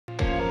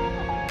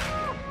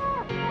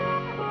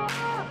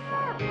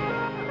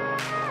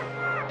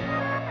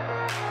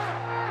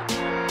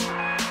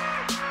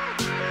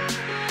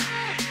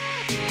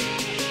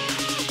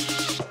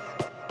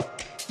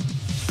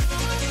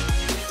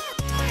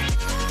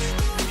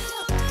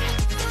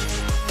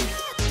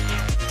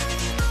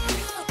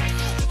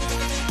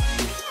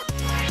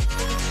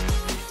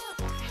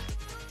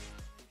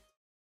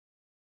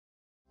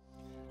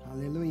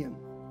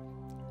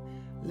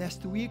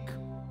Last week,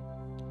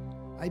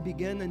 I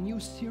began a new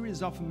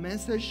series of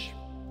messages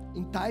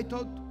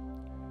entitled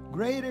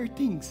Greater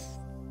Things.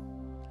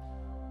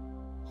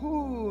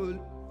 Who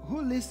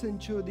listened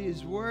to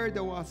this word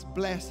or was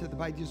blessed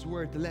by this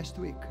word last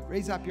week?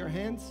 Raise up your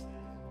hands.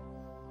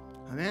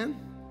 Amen.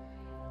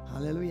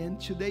 Hallelujah. And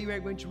today we are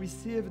going to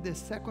receive the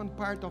second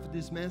part of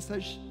this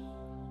message.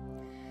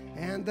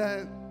 And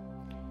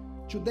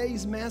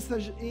today's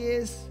message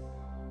is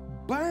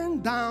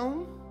burn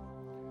down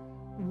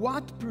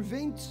what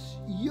prevents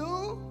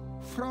you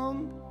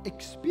from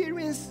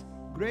experience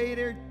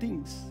greater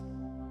things.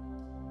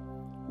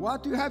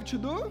 What you have to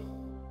do?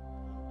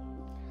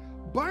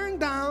 Burn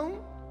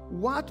down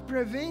what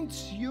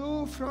prevents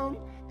you from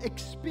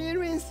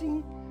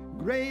experiencing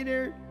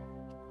greater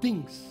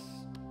things.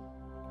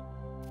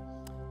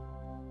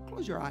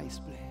 Close your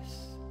eyes,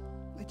 please.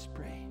 Let's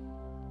pray.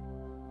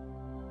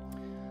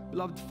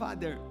 Beloved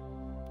Father,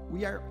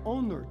 we are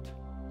honored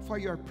for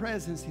your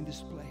presence in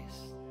this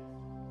place.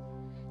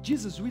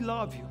 Jesus, we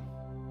love you.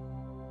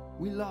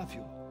 We love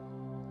you.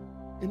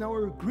 And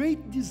our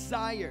great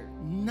desire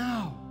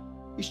now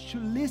is to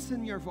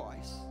listen your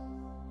voice.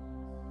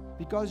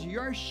 Because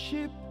your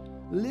sheep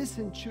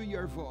listen to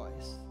your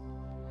voice.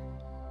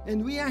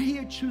 And we are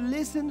here to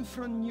listen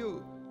from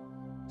you.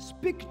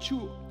 Speak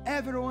to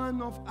every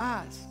one of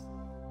us.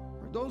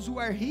 For those who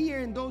are here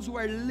and those who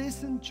are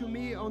listening to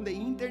me on the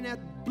internet,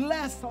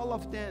 bless all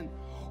of them.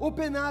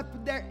 Open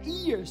up their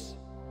ears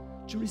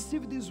to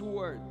receive this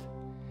word.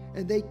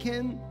 And they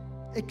can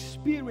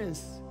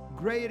experience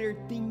greater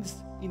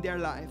things in their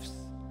lives.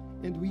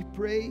 And we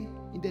pray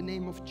in the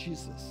name of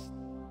Jesus.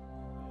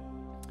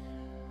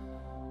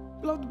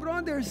 Beloved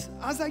brothers,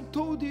 as I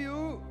told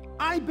you,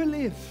 I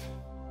believe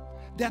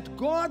that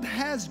God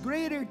has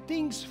greater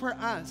things for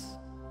us.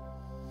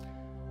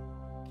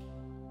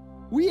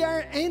 We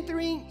are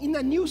entering in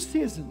a new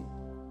season.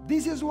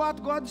 This is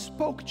what God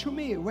spoke to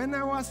me. When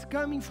I was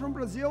coming from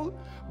Brazil,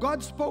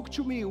 God spoke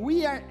to me.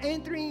 We are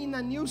entering in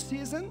a new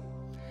season,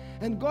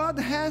 and God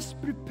has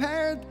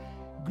prepared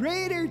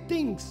greater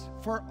things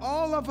for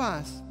all of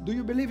us. Do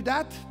you believe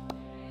that?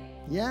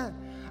 Yeah.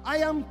 I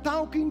am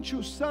talking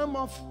to some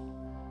of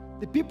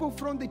the people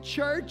from the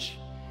church,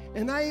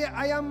 and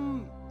I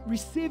am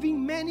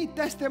receiving many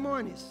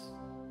testimonies.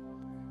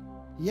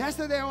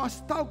 Yesterday I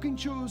was talking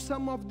to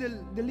some of the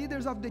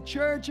leaders of the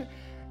church,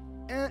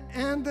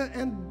 and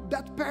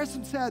that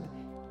person said,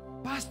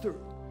 Pastor,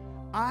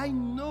 I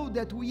know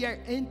that we are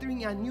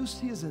entering a new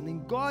season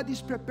and God is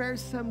preparing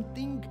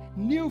something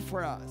new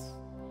for us.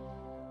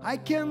 I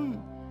can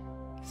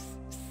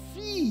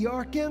see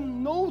or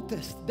can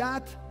notice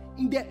that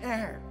in the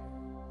air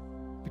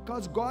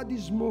because God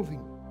is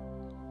moving.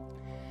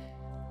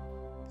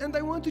 And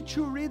I wanted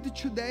to read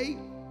today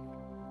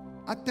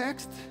a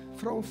text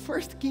from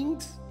 1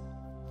 Kings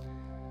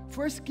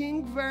verse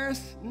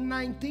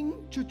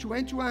 19 to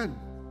 21.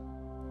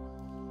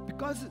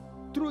 Because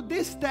through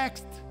this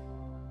text,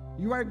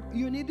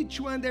 you need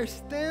to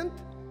understand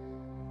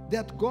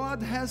that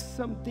God has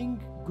something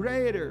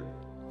greater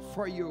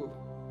for you.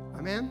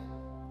 Amen?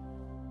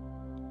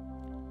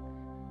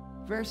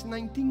 Verse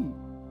 19.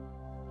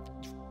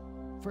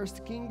 1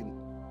 Kings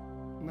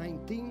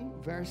 19,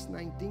 verse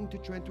 19 to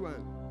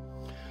 21.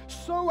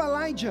 So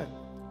Elijah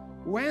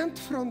went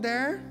from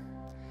there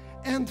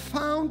and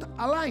found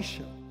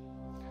Elisha,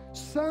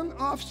 son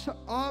of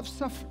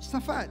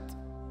Shaphat.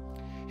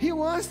 He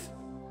was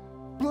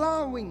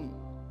plowing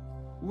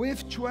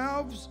with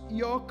 12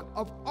 yoke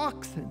of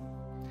oxen,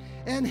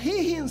 and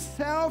he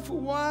himself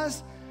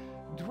was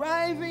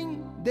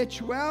driving the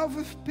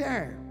 12th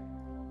pair.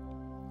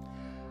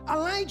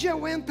 Elijah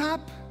went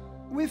up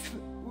with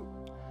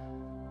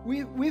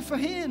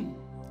him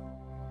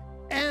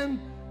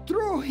and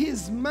threw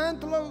his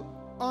mantle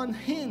on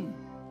him.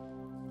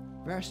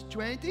 Verse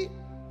 20.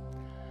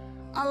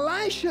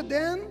 Elisha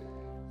then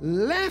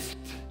left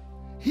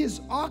his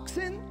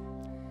oxen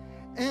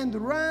and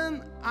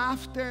ran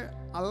after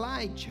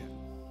Elijah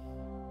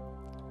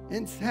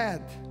and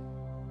said,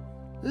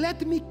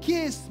 let me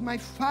kiss my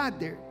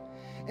father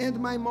and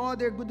my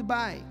mother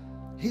goodbye.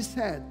 He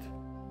said,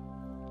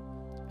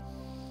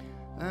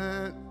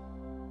 and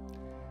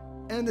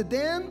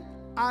then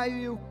I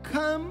will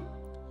come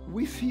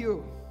with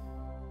you.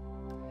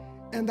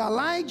 And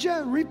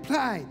Elijah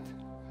replied,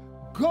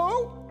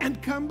 go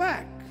and come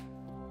back.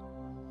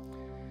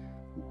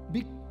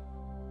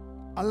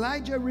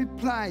 Elijah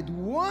replied,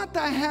 what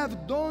I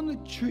have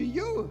done to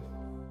you?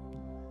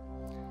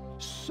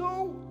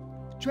 So,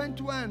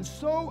 21,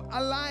 so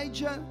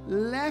Elijah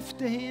left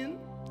him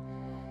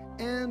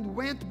and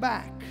went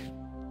back.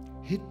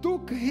 He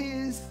took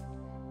his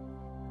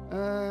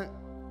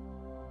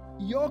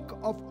yoke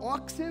of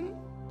oxen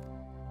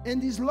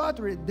and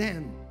slaughtered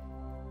them.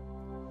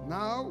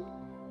 Now,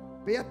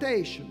 pay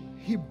attention.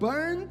 He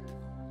burned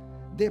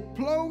the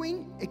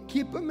plowing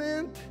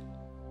equipment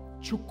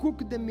to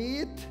cook the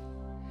meat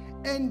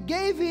and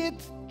gave it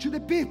to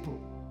the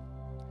people.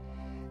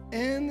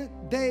 And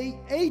they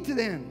ate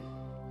them.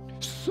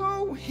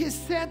 So he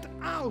set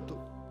out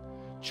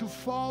to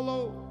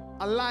follow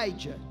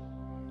Elijah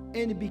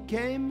and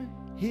became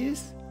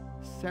his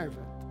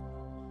servant.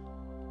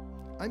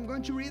 I'm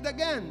going to read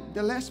again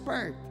the last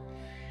part.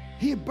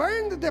 He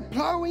burned the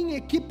plowing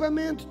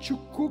equipment to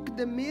cook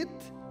the meat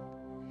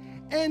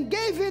and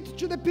gave it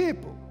to the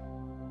people,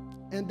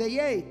 and they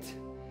ate.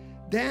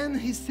 Then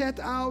he set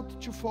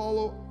out to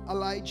follow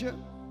Elijah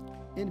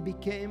and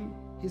became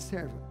his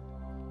servant.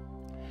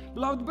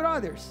 Beloved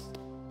brothers,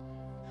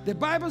 the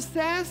Bible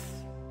says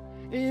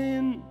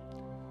in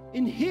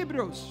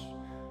Hebrews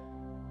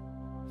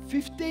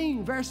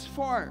 15 verse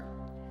 4,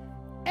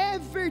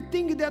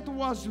 everything that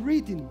was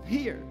written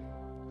here,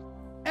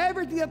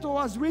 everything that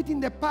was written in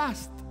the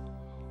past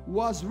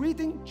was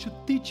written to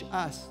teach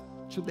us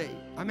today.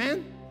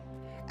 Amen?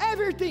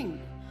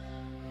 Everything.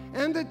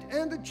 And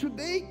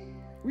today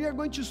we are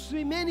going to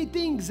see many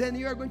things, and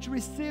you are going to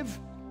receive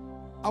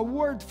a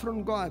word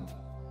from God.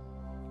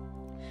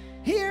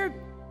 Here,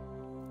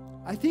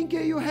 I think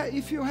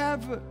if you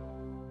have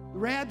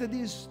read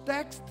this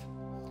text,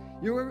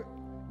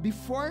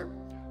 before,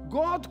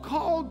 God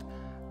called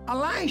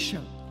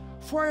Elisha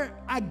for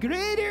a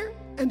greater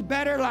and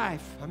better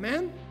life.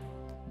 Amen?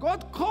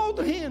 God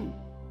called him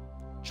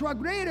to a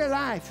greater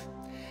life.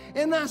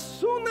 And as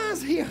soon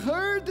as he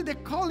heard the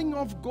calling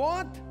of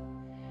God,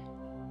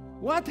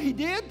 what he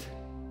did?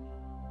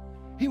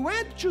 He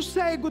went to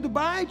say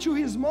goodbye to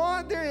his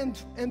mother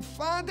and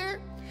father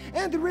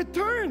and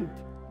returned.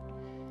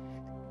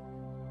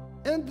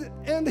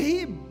 And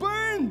he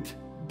burned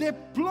the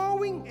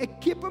plowing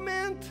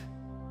equipment,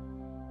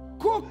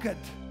 cooked.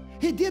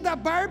 He did a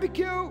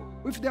barbecue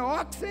with the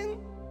oxen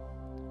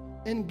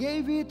and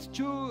gave it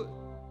to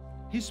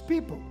his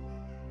people.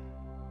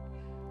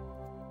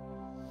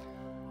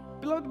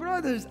 Beloved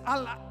brothers,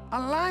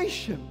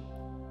 Elisha,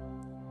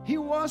 he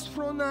was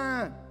from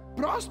a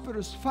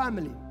prosperous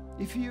family,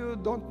 if you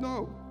don't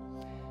know,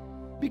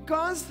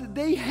 because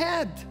they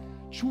had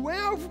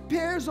 12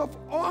 pairs of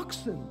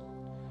oxen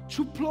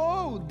to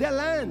plow the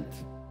land,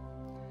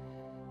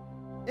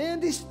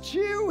 and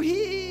still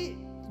he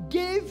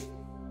gave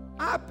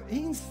up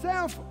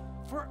himself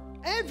for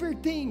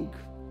everything,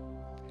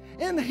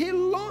 and he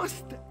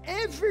lost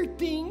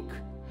everything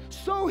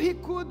so he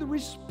could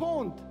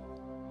respond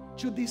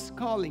to this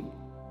calling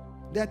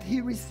that he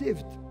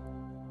received.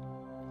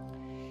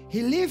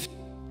 He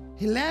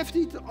left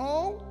it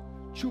all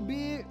to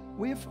be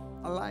with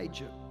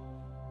Elijah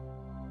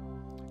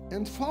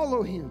and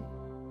follow him.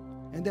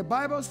 And the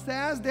Bible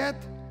says that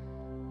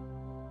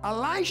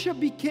Elisha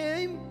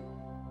became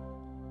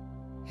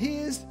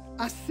his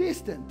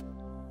assistant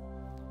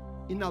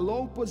in a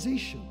low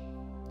position,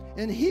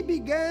 and he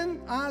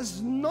began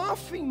as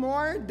nothing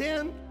more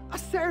than a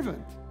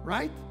servant,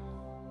 right?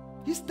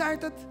 He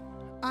started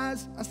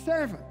as a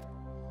servant.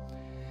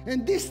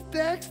 And this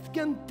text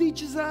can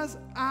teach us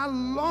a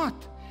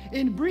lot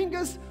and bring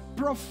us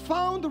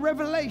profound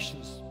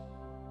revelations.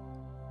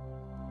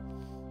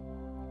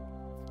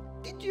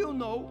 Did you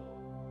know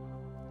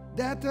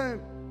that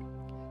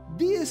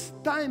this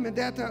time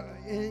that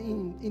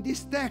in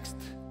this text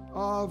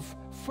of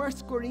 1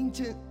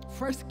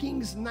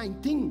 Kings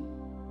 19,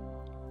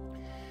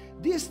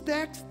 this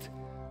text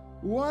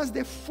was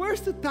the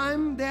first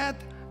time that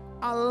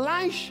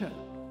Elisha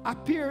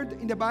appeared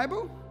in the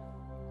Bible?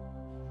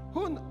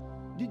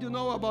 Did you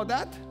know about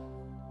that?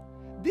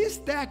 This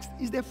text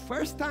is the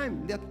first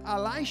time that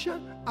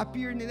Elisha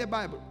appeared in the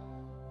Bible.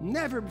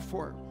 Never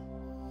before.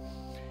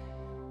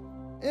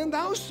 And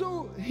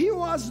also, he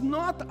was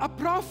not a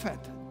prophet.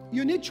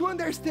 You need to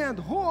understand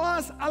who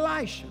was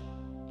Elisha,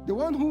 the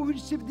one who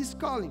received this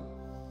calling.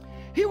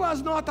 He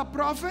was not a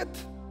prophet.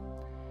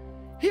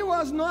 He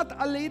was not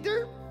a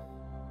leader.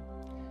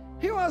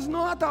 He was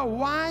not a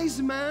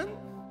wise man.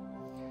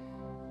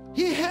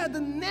 He had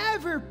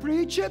never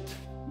preached.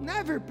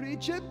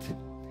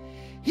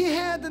 He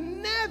had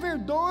never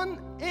done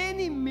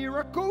any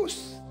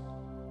miracles.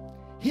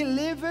 He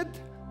lived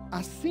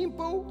a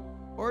simple,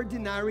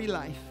 ordinary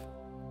life.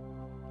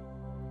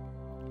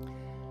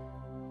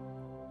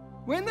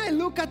 When I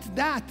look at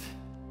that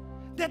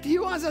he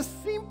was a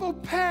simple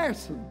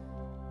person,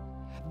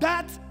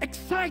 that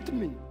excites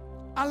me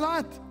a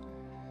lot,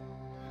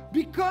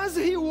 because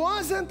he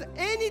wasn't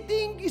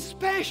anything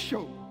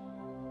special.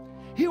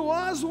 He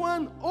was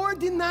one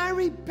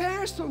ordinary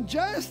person,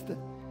 just.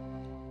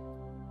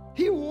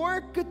 He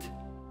worked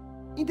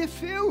in the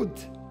field,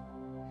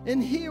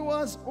 and he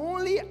was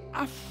only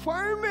a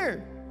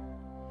farmer,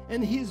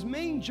 and his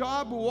main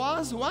job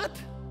was what?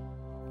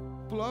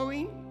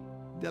 Plowing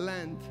the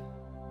land.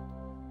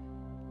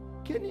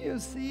 Can you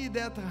see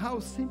that how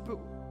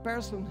simple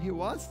person he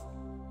was?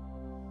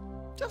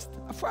 Just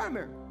a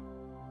farmer.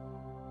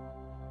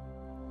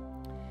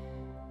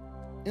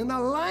 And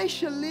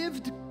Elisha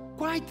lived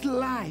quiet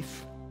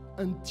life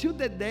until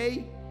the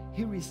day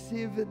he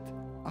received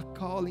a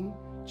calling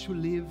to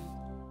live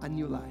a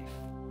new life.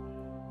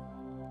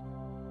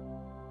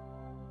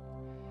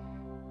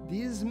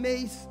 This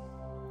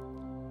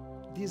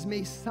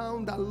may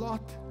sound a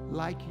lot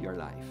like your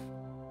life.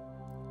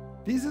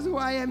 This is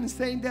why I'm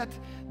saying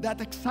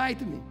that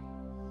excites me.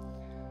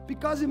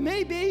 because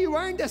maybe you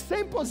are in the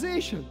same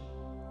position.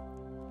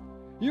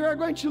 You are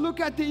going to look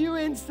at you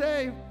and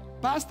say,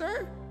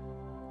 Pastor,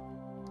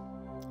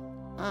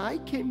 I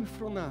came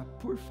from a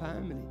poor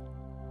family.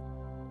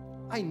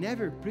 I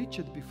never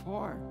preached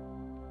before.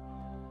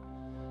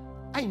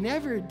 I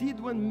never did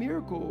one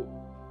miracle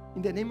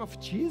in the name of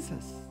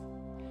Jesus.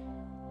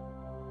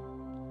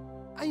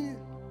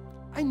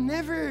 I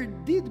never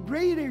did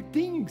greater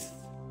things.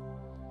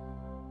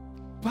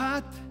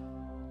 But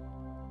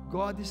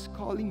God is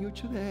calling you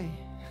today.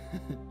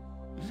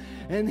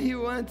 And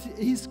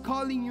He's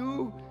calling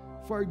you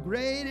for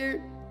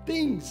greater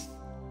things.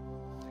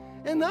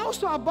 And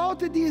also about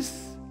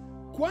this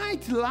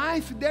quiet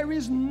life, there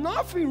is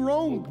nothing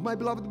wrong, my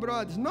beloved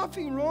brothers,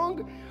 nothing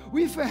wrong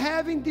with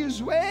having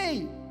this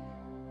way.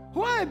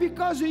 Why?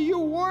 Because you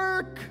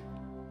work,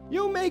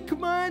 you make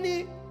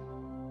money,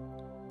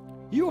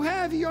 you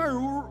have your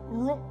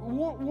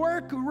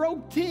work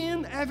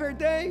routine every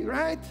day,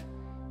 right?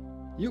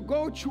 You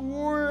go to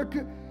work,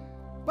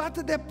 but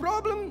the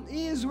problem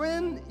is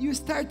when you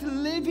start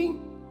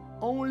living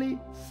only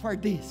for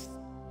this.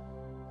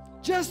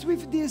 Just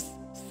with this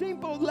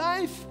simple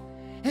life,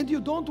 and you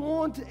don't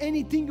want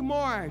anything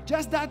more.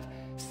 Just that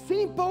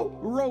simple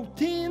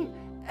routine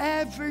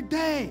every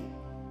day.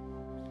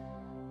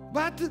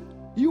 But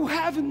you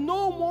have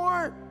no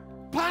more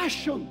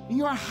passion in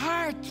your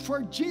heart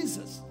for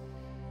Jesus.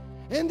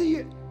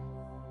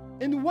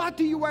 And what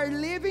you are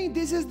living,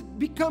 this has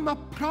become a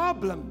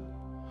problem.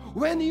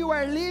 When you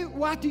are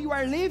what you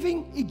are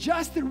living is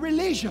just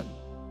religion.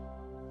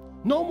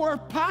 No more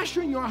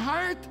passion in your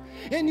heart,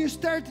 and you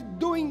start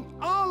doing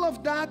all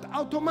of that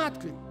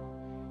automatically.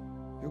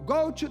 You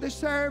go to the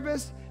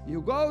service,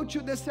 you go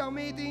to the cell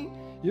meeting,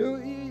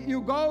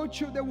 you go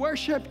to the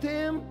worship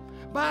team,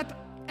 but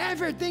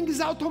everything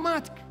is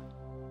automatic.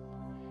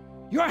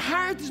 Your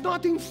heart is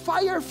not in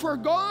fire for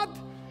God.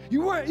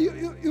 You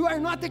are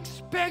not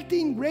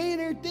expecting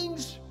greater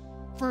things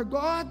for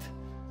God.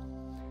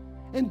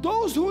 And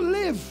those who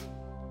live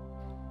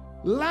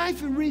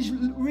life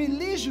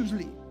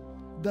religiously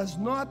does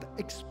not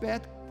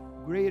expect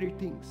greater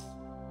things.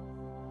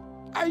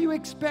 Are you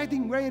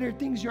expecting greater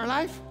things in your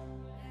life?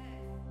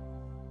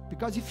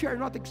 Because if you are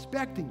not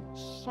expecting,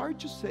 sorry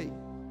to say,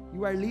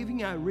 you are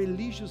living a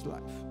religious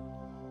life.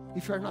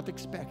 If you are not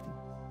expecting.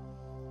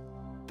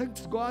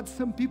 Thanks God,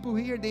 some people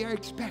here, they are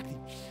expecting.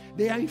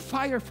 They are in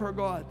fire for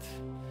God.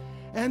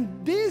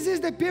 And this is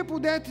the people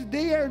that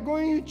they are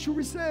going to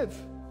receive.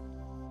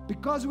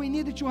 Because we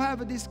need to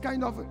have this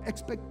kind of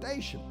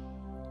expectation.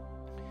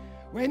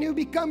 When you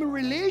become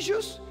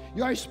religious,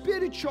 your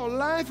spiritual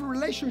life,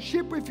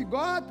 relationship with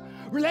God,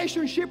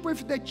 relationship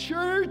with the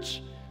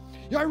church,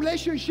 your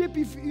relationship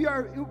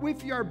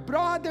with your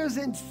brothers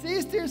and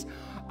sisters,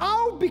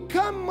 all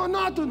become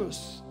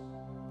monotonous.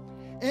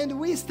 And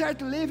we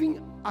start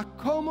living a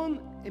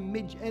common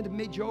and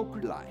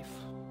mediocre life.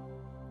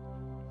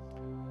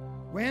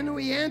 When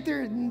we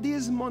enter in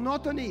this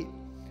monotony,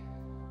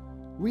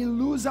 we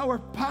lose our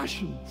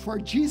passion for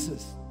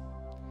Jesus.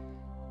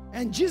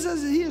 And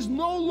Jesus, He is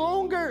no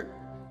longer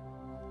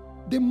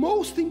the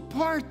most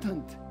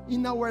important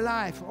in our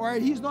life, or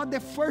He's not the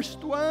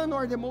first one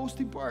or the most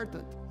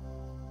important.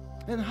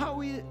 And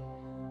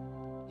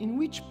in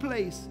which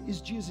place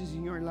is Jesus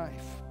in your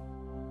life?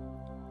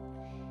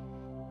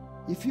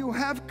 If you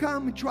have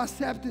come to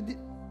accept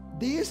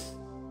this,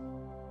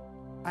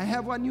 I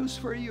have one news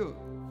for you.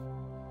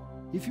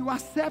 If you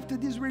accept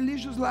this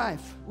religious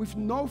life with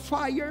no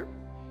fire,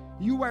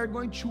 you are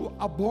going to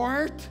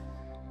abort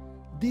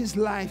this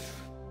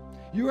life.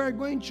 You are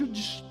going to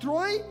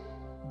destroy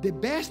the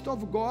best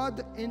of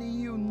God,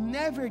 and you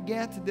never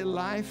get the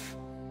life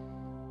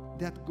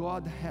that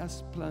God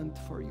has planned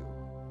for you.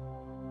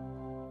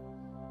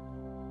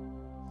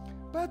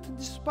 But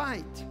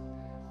despite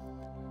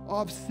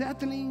of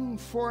settling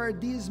for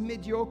this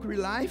mediocre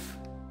life,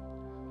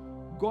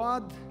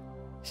 God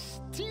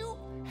still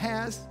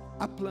has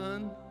a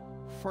plan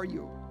for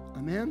you.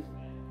 Amen?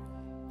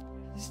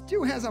 He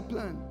still has a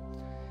plan.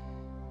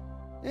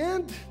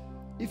 And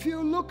if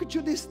you look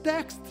to this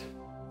text,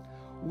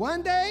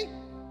 one day,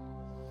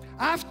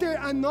 after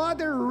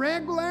another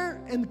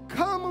regular and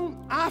common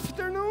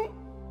afternoon,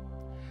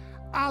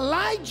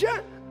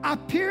 Elijah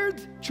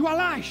appeared to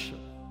Elisha.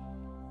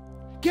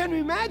 Can you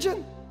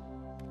imagine?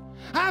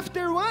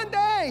 After one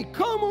day,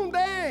 common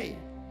day,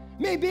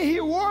 maybe he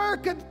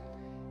worked,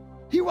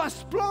 he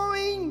was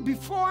plowing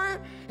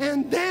before,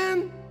 and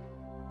then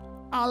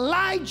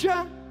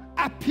Elijah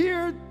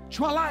appeared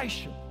to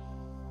Elisha.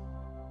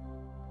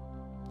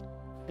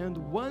 And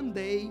one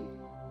day,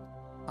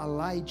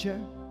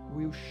 Elijah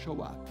will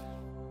show up.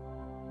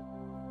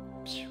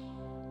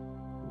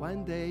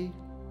 One day,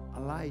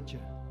 Elijah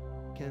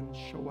can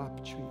show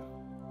up to you.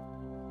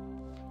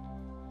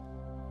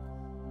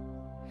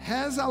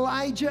 Has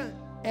Elijah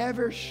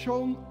ever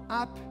shown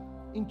up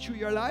into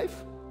your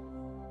life?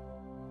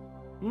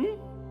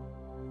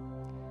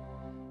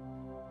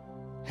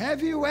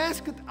 Have you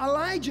asked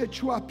Elijah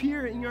to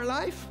appear in your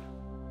life?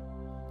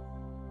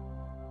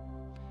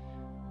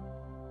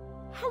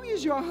 How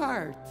is your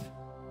heart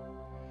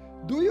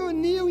Do you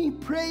kneel in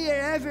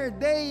prayer every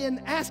day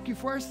and ask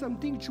for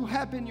something to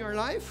happen in your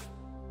life?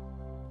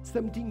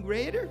 Something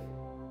greater?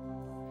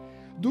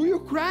 Do you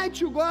cry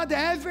to God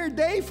every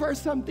day for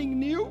something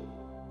new?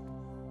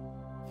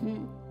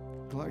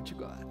 Glory to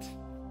God.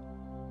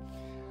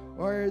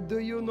 Or do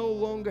you no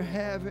longer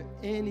have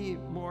any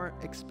more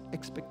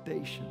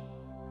expectation?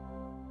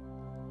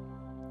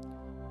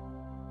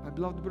 My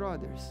beloved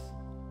brothers,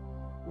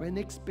 when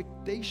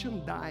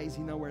expectation dies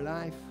in our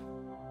life,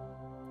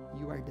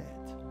 you are dead.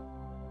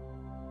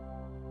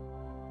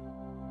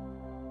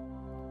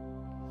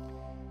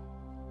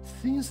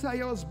 Since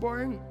I was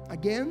born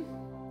again,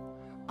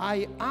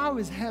 I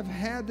always have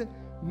had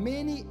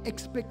many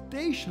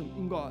expectations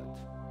in God.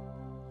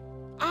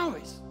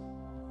 Always.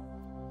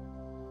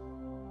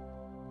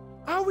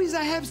 Always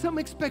I have some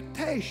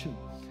expectation.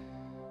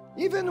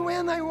 Even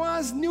when I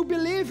was new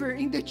believer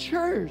in the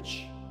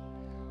church,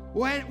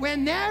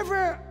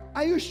 whenever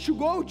I used to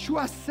go to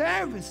a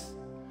service,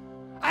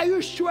 I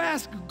used to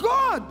ask,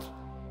 God,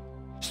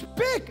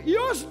 speak,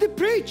 use the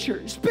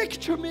preacher,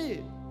 speak to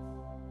me.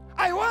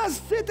 I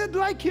was seated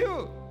like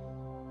you.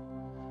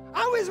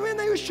 Always when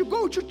I used to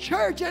go to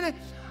church and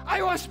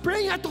I was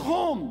praying at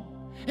home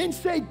and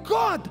say,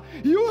 God,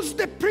 use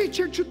the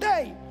preacher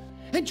today.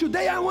 And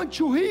today I want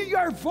to hear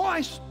your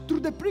voice through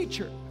the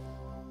preacher.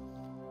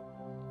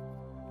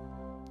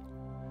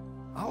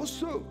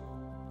 Also,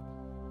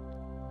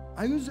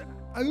 I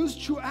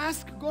used to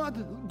ask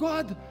God,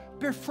 God,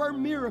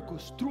 perform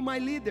miracles through my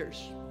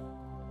leaders.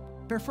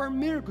 Perform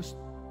miracles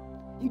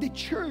in the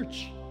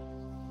church.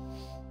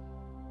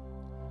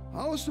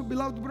 Also,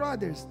 beloved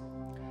brothers,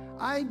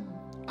 I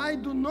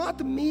do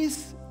not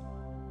miss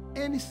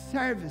any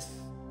service.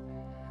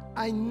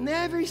 I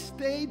never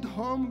stayed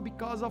home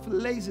because of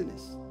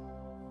laziness.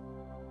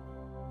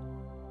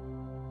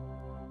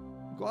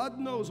 God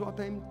knows what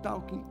I'm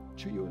talking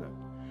to you now.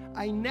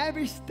 I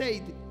never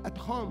stayed at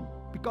home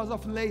because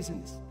of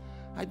laziness.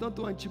 I don't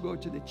want to go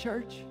to the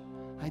church.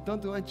 I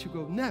don't want to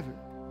go, never.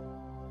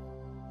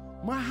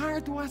 My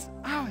heart was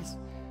always,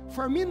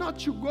 for me not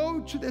to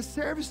go to the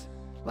service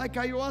like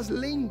I was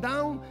laying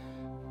down,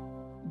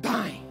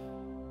 dying.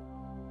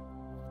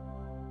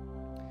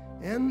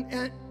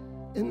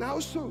 And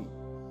also,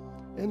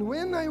 and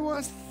when I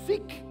was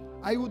sick,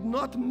 I would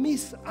not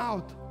miss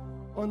out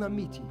on a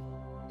meeting.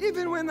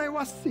 Even when I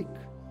was sick.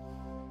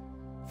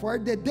 For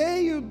the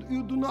day you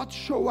do not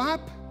show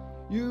up,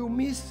 you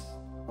miss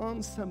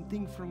on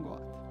something from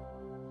God.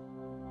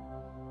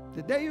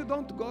 The day you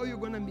don't go, you're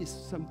going to miss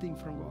something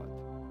from God.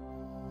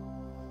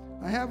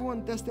 I have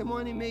one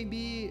testimony,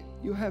 maybe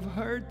you have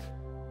heard.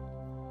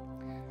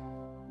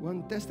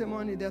 One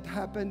testimony that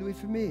happened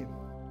with me.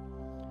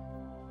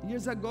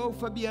 Years ago,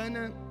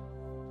 Fabiana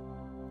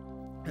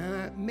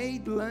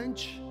made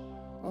lunch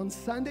on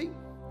Sunday,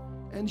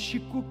 and she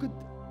cooked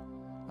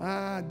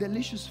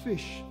delicious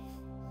fish.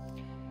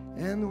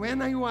 And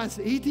when I was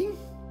eating,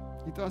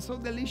 it was so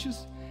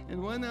delicious,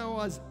 and when I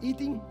was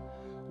eating,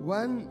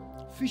 one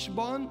fish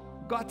bone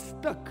got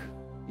stuck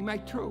in my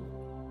throat.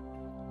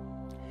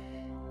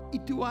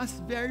 It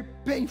was very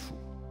painful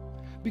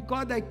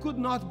because I could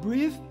not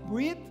breathe.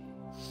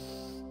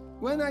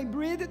 When I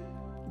breathed,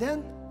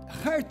 then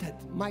hurted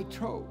my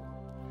throat.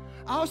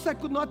 Also, I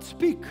could not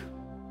speak.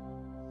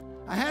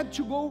 I had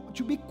to go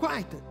to be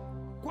quiet,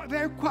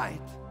 very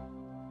quiet.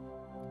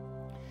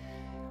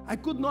 I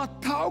could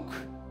not talk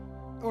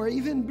or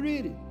even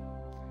breathe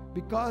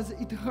because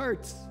it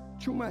hurts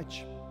too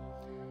much.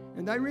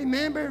 And I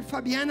remember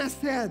Fabiana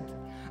said,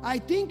 I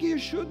think we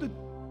should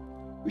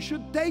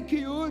take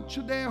you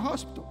to the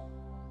hospital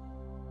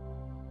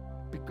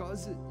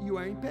because you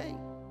are in pain.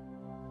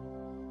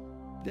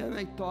 Then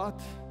I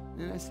thought,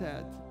 and I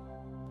said,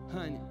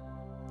 honey,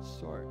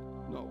 sorry,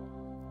 no.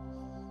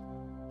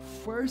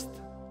 First,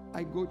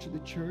 I go to the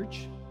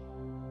church.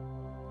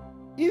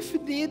 If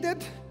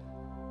needed,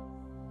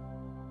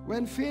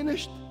 when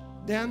finished,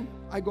 then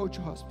I go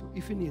to hospital,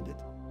 if needed.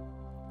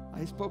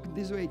 I spoke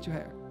this way to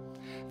her.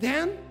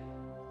 Then,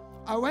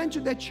 I went to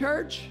the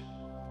church.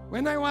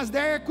 When I was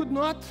there, I could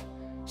not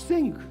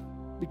sing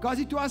because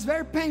it was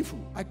very painful.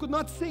 I could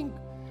not sing.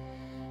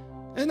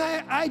 And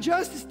I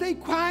just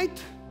stayed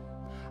quiet.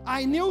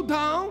 I kneel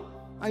down.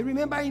 I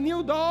remember I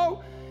kneel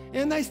down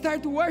and I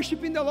started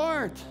worshiping the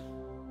Lord.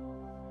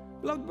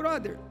 Beloved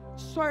brother,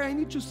 sorry, I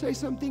need to say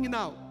something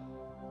now.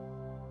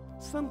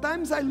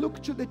 Sometimes I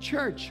look to the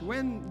church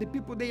when the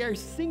people, they are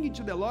singing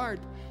to the Lord.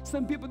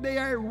 Some people, they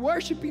are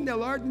worshiping the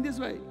Lord in this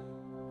way.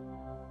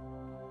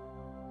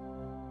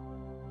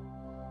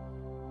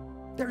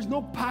 There's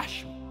no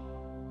passion,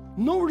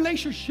 no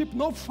relationship,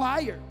 no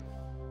fire.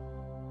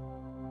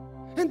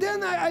 And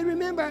then I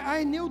remember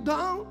I kneel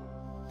down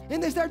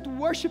and I started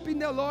worshiping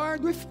the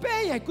Lord with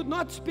pain. I could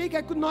not speak,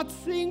 I could not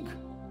sing.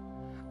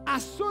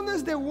 As soon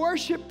as the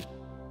worship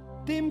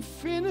team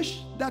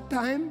finished that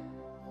time,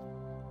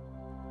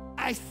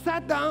 I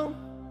sat down.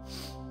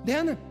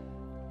 Then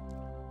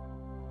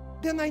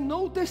I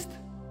noticed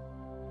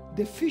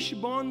the fish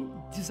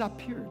bone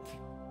disappeared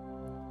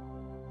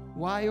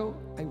while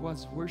I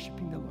was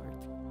worshiping the Lord.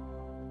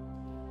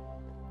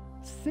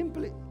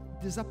 simply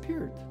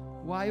disappeared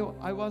while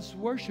I was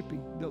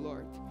worshiping the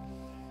Lord.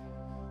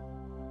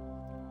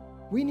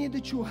 We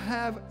need to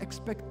have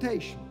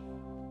expectation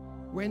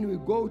when we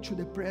go to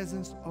the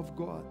presence of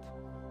God.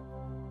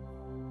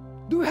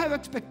 Do you have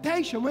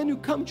expectation when you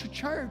come to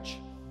church?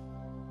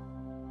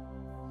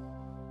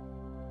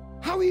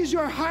 How is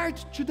your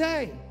heart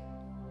today?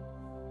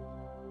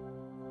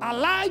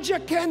 Elijah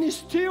can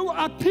still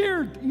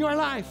appear in your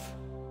life.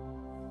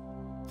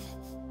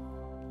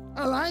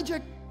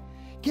 Elijah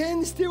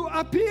can still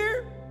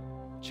appear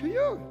to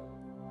you.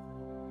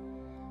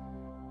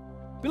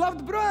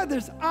 Beloved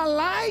brothers,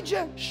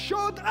 Elijah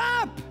showed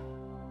up.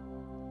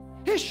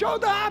 He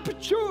showed up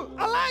to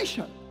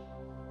Elisha.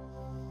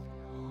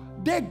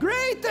 The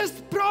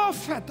greatest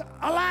prophet,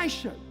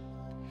 Elisha,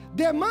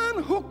 the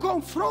man who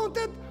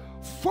confronted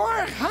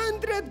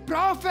 400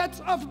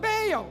 prophets of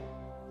Baal,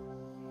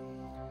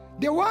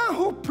 the one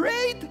who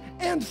prayed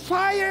and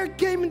fire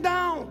came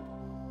down,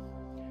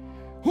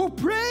 who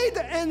prayed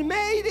and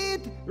made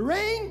it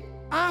rain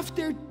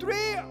after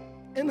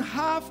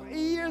 3.5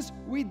 years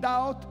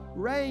without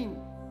rain,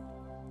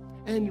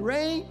 and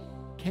rain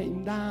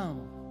came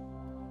down.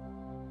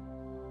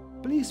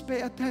 Please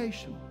pay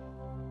attention.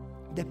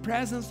 The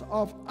presence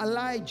of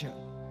Elijah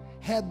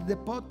had the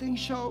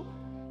potential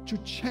to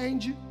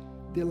change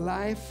the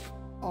life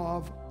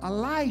of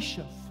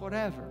Elisha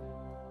forever.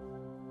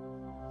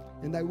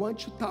 And I want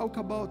to talk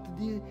about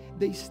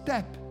the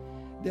step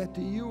that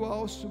you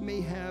also may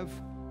have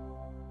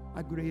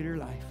a greater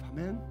life.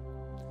 Amen.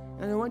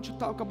 And I want to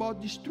talk about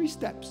these 3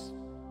 steps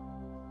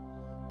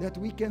that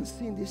we can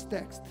see in this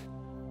text.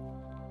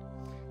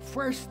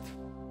 First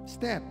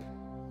step,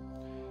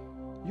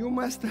 you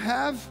must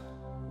have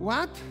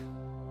what?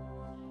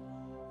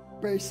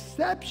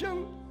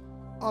 Perception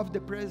of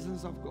the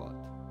presence of God.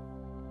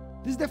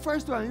 This is the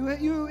first one.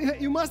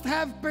 You must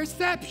have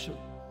perception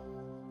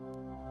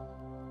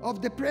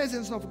of the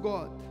presence of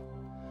God.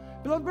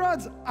 Beloved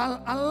brothers,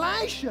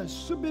 Elisha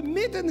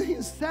submitted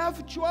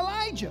himself to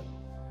Elijah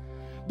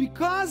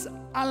because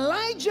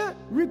Elijah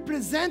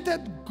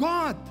represented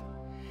God.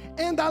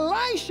 And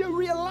Elisha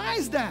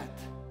realized that.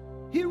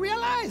 He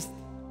realized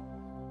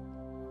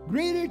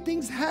greater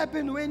things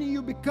happen when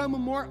you become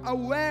more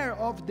aware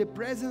of the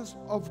presence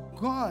of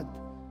God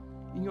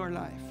in your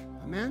life.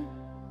 Amen?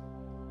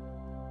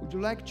 Would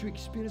you like to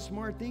experience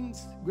more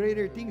things,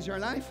 greater things in your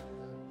life?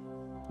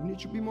 You need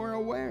to be more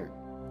aware.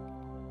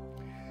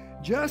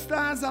 Just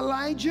as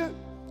Elijah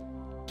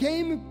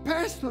came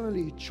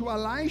personally to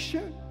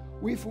Elisha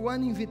with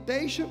one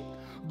invitation,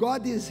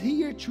 God is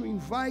here to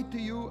invite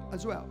you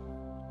as well.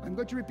 I'm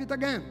going to repeat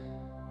again.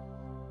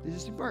 This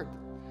is important.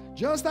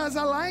 Just as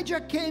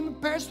Elijah came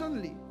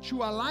personally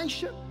to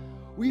Elisha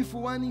with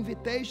one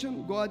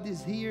invitation, God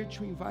is here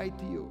to invite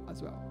you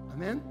as well.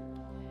 Amen?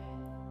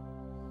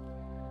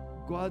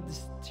 God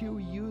still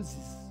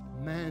uses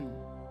man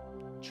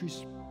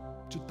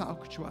to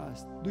talk to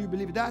us. Do you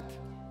believe that?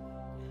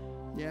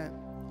 Yeah.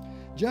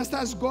 Just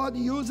as God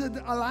used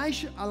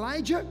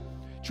Elijah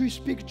to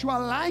speak to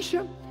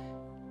Elisha,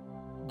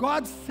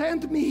 God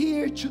sent me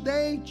here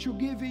today to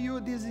give you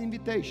this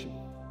invitation.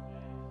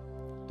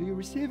 Do you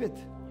receive it?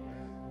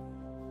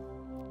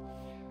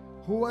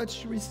 Who wants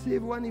to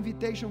receive one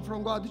invitation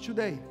from God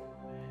today?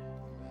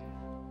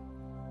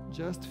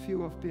 Just a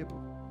few of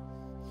people.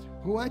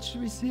 Who wants to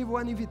receive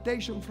one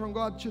invitation from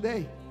God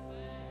today?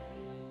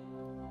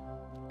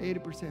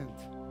 80%.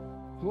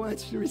 Who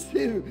wants to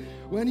receive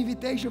one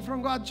invitation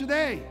from God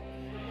today?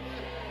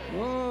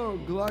 Oh,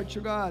 glory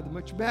to God,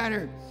 much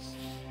better.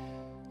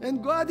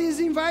 And God is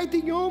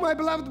inviting you, my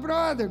beloved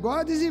brother.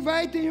 God is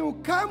inviting you,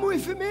 come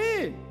with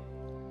me.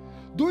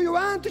 Do you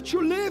want to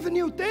live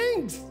new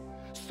things?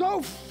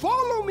 So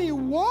follow me,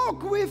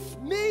 walk with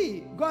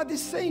me. God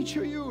is saying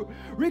to you,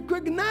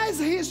 recognize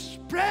His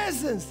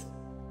presence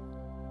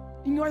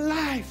in your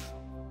life.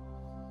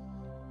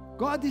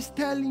 God is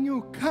telling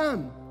you,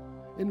 come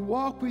and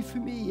walk with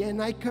me,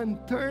 and I can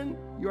turn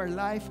your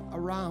life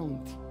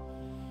around.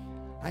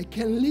 I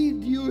can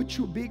lead you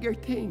to bigger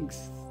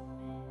things.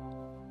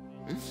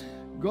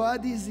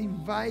 God is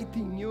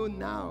inviting you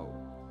now.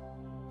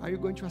 Are you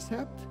going to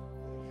accept?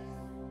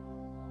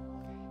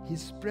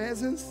 His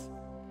presence,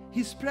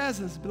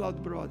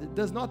 beloved brother,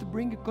 does not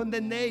bring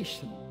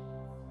condemnation.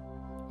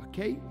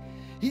 Okay?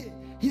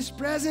 His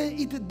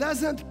presence, it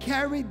doesn't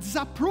carry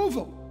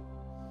disapproval.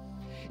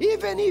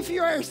 Even if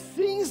your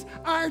sins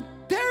are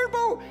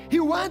terrible, He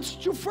wants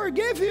to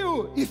forgive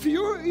you if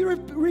you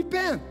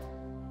repent.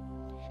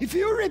 If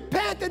you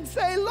repent and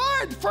say,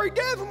 Lord,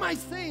 forgive my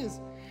sins,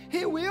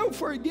 He will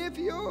forgive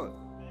you.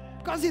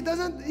 Because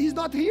He's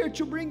not here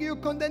to bring you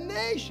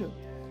condemnation.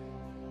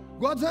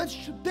 God wants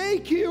to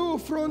take you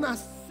from a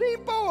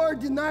simple,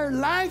 ordinary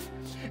life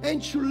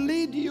and to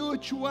lead you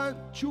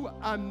to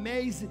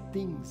amazing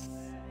things.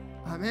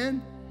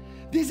 Amen?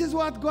 This is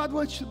what God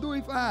wants to do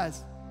with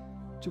us.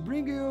 To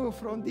bring you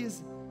from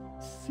this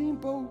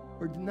simple,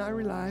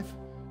 ordinary life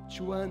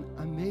to an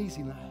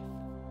amazing life.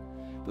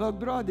 Beloved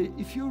brother,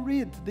 if you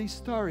read the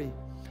story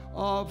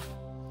of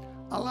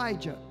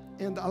Elijah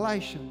and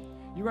Elisha,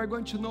 you are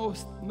going to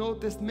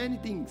notice many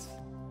things.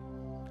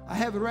 I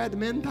have read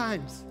many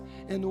times,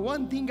 and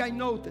one thing I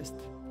noticed,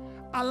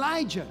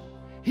 Elijah,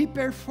 he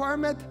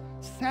performed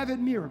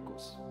 7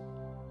 miracles.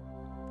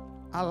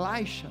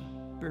 Elisha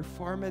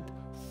performed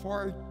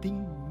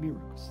 14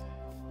 miracles.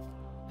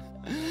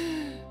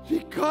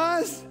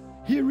 Because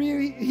he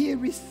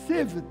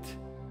received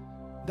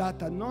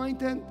that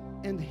anointing,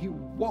 and he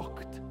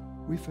walked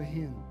with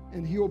him,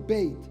 and he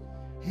obeyed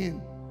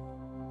him.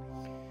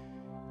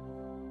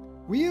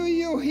 Will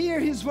you hear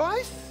his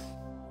voice?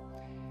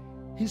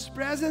 His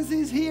presence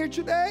is here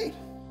today.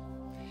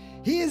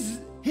 He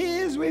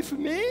is with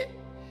me.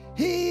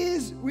 He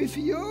is with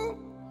you.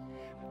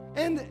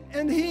 And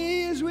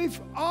he is with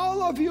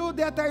all of you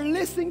that are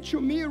listening to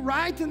me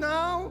right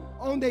now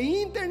on the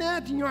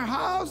internet, in your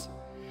house,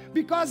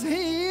 because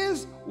he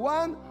is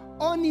one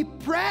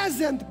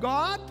omnipresent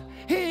God.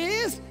 He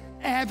is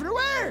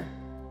everywhere.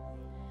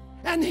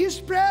 And his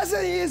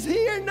presence is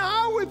here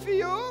now with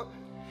you,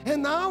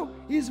 and now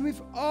he's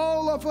with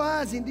all of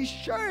us in this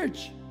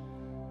church.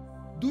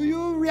 Do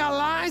you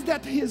realize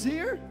that he's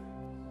here?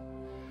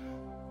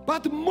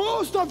 But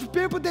most of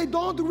people, they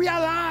don't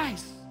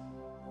realize.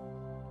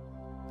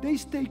 They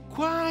stay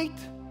quiet.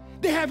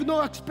 They have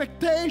no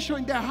expectation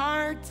in their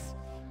hearts.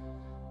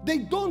 They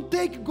don't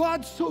take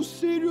God so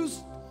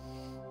serious.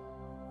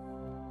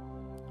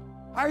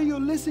 Are you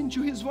listening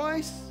to his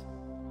voice?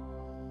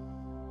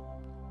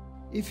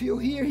 If you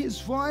hear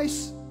his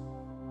voice,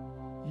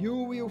 you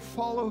will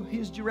follow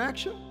his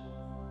direction.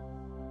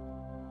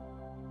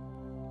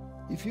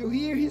 If you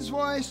hear his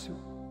voice,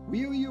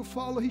 will you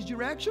follow his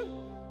direction?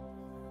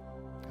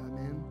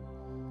 Amen.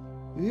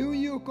 Will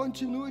you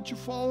continue to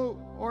follow,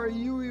 or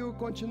you will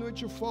continue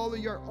to follow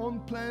your own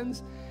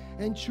plans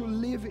and to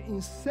live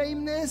in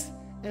sameness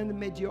and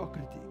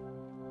mediocrity?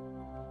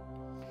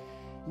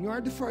 In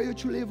order for you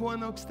to live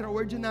one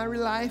extraordinary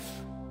life,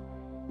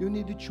 you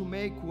need to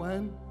make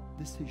one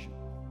decision.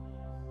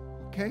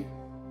 Okay?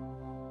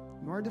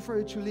 In order for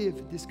you to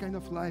live this kind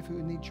of life,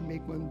 you need to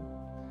make one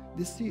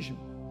decision.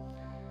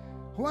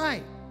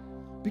 Why?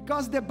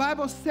 Because the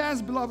Bible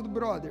says, beloved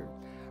brother,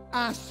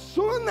 as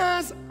soon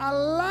as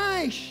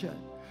Elisha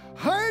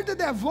heard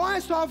the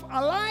voice of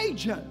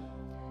Elijah,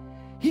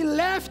 he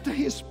left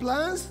his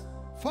plans.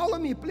 Follow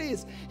me,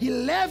 please. He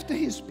left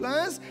his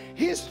plans,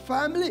 his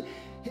family,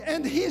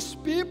 and his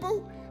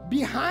people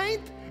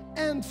behind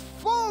and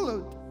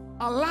followed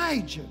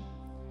Elijah.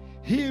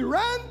 He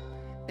ran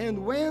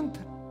and went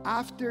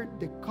after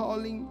the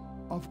calling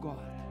of God.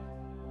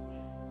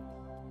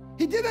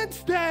 He didn't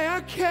say,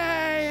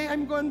 okay,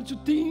 I'm going to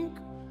think.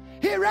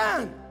 He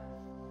ran.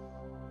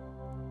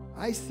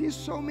 I see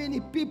so many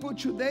people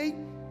today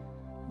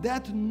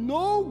that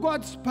know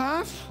God's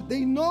path.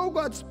 They know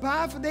God's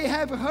path. They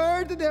have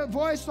heard the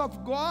voice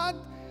of God.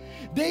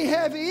 They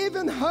have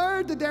even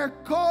heard their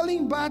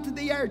calling, but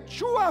they are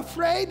too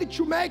afraid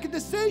to make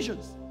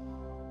decisions.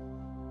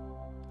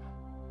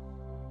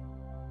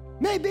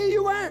 Maybe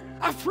you are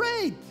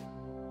afraid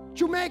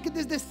to make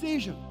this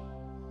decision.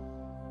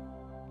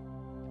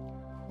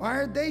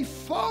 Or they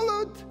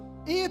followed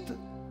it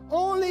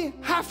only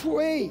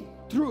halfway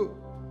through.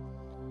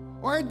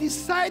 Or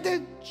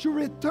decided to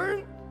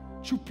return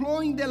to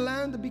plowing the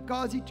land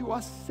because it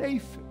was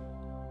safe.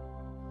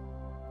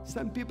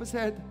 Some people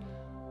said,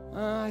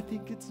 I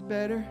think it's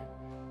better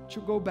to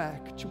go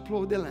back to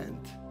plow the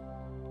land.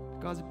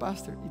 Because,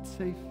 Pastor, it's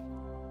safe.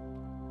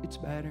 It's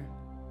better.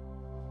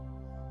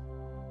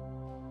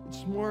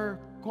 It's more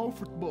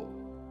comfortable.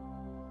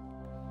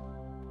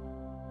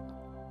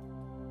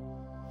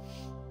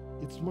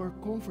 It's more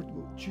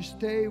comfortable to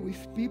stay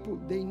with people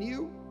they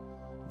knew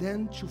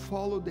than to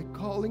follow the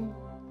calling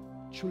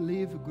to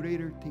live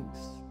greater things.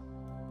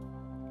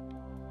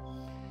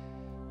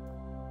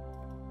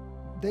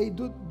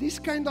 This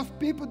kind of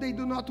people, they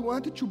do not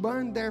want to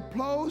burn their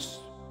plows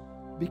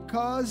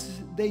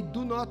because they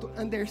do not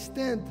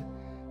understand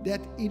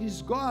that it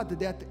is God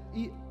that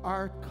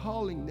are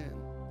calling them.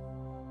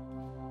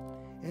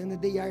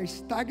 And they are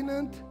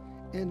stagnant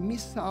and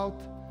miss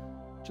out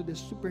to the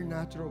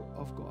supernatural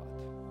of God.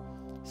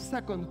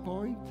 Second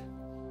point.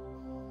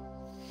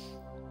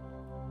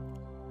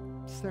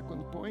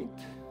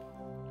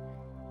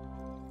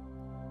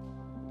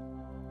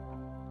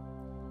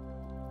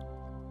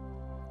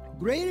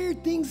 Greater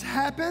things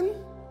happen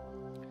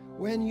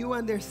when you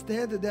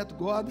understand that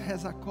God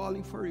has a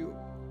calling for you.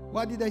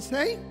 What did I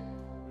say?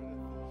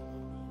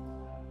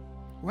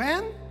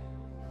 When?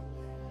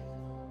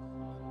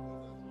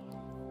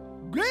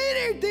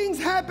 Greater things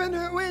happen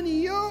when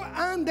you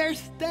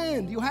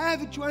understand. You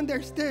have to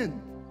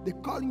understand the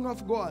calling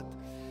of God.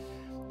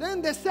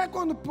 Then the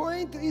second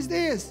point is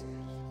this.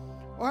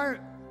 Or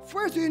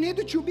first you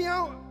need to be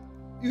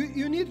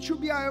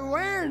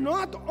aware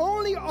not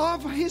only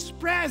of his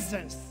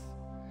presence,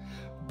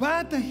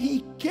 but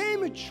he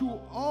came to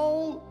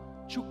call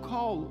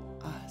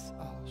us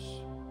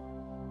also.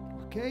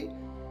 Okay?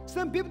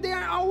 Some people, they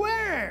are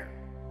aware,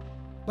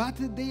 but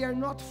they are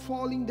not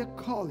following the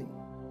calling.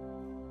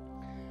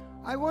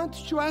 I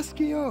want to ask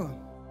you,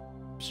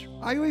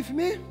 are you with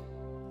me?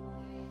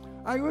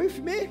 Are you with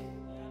me?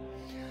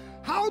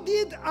 How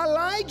did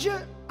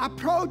Elijah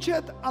approach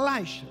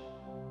Elisha?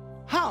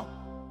 How?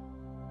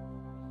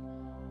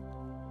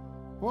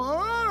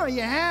 Oh,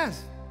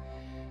 yes.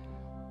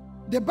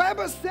 The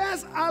Bible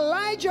says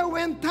Elijah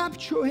went up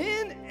to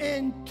him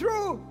and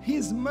threw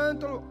his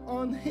mantle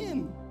on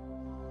him.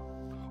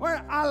 Or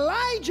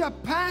Elijah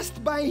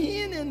passed by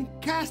him and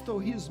cast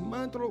his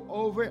mantle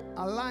over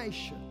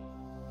Elisha.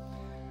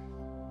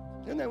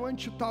 And I want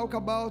to talk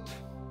about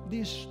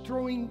this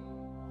throwing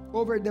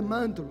over the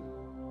mantle.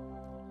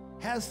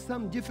 Has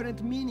some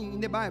different meaning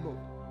in the Bible,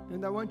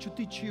 and I want to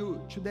teach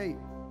you today.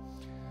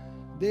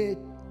 It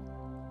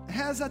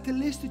has at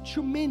least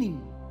two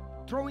meanings.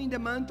 Throwing the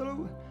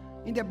mantle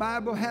in the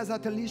Bible has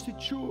at least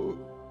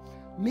two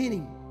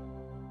meanings.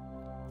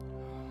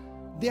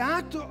 The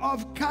act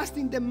of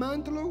casting the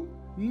mantle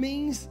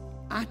means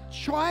a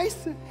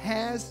choice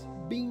has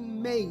been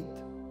made.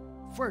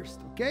 First,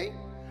 okay?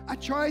 A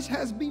choice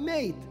has been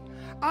made.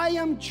 I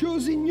am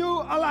choosing you,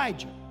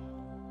 Elijah.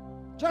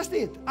 Just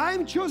it. I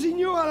am choosing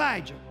you,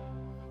 Elijah.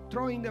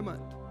 Throwing the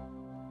mantle.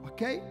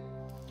 Okay?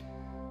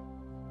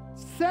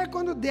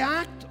 Second, the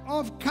act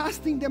of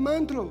casting the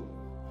mantle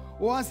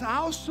was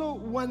also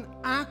one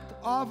act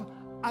of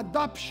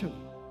adoption.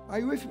 Are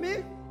you with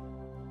me?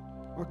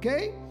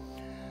 Okay?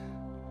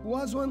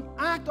 Was one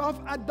act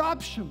of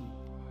adoption.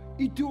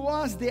 It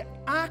was the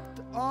act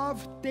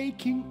of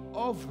taking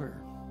over.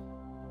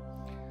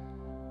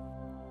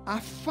 A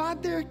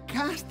father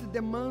cast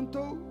the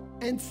mantle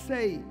and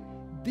say,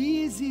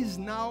 this is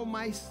now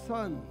my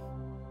son.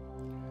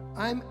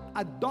 I'm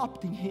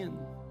adopting him.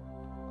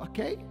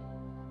 Okay?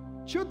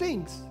 Two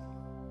things.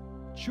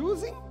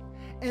 Choosing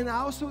and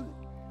also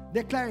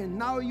declaring,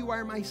 now you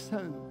are my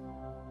son.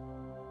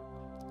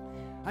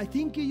 I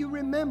think you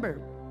remember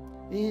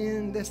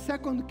in the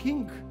 2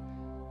 King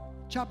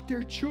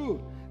chapter 2,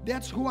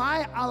 that's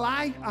why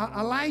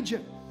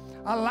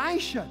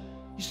Elisha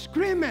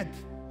screamed,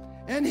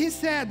 and he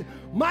said,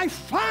 my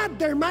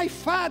father,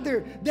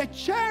 the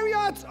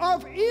chariots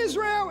of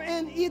Israel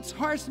and its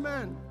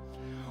horsemen.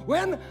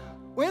 When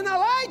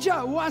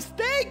Elijah was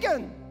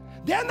taken,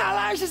 then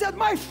Elisha said,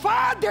 my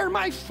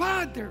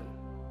father,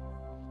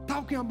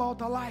 talking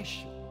about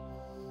Elisha.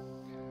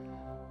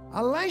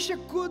 Elisha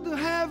could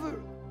have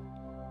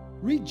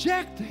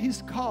rejected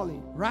his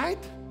calling,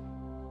 right?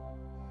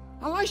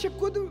 Elisha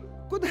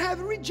could have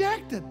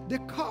rejected the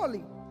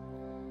calling,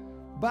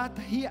 but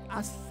he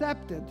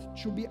accepted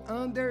to be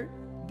under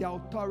the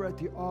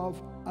authority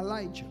of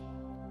Elijah.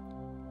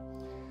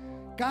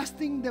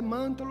 Casting the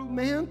mantle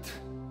meant,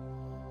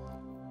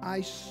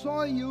 I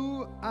saw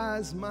you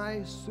as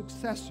my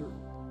successor.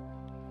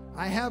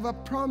 I have a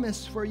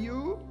promise for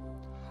you.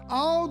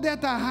 All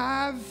that I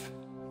have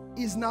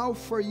is now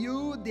for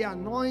you. The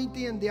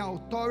anointing and the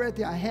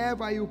authority I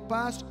have, I will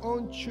pass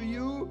on to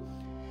you.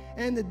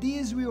 And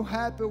this will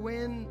happen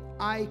when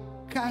I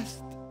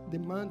cast the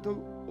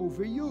mantle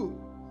over you.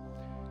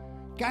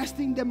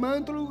 Casting the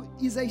mantle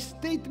is a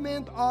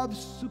statement of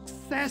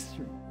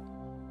successor,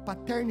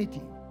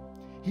 paternity.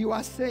 He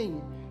was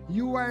saying,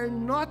 you are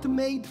not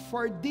made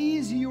for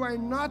this. You are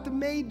not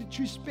made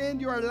to spend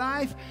your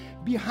life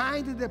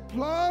behind the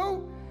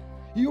plow.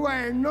 You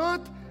are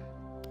not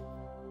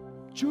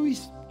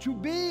to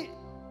be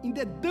in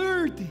the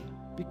dirt,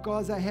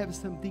 because I have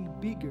something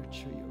bigger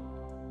to you.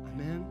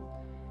 Amen.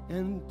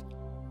 And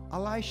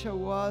Elisha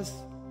was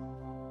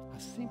a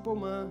simple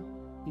man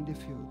in the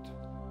field,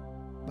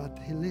 but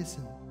he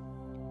listened.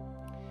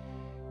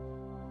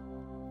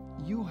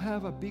 You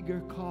have a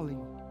bigger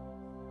calling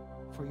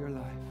for your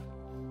life.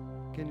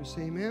 Can you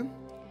say amen?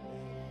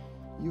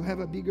 You have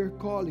a bigger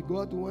calling.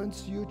 God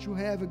wants you to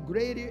have a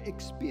greater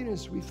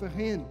experience with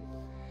Him.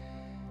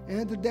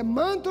 And the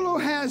mantle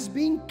has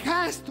been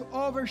cast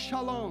over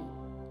Shalom.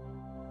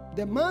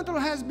 The mantle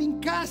has been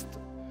cast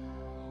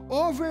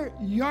over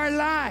your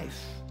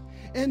life.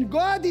 And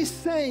God is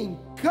saying,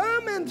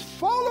 come and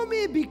follow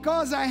me,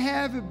 because I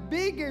have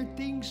bigger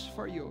things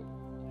for you.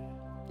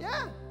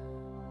 Yeah.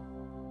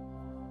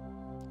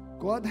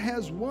 God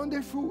has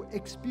wonderful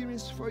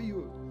experience for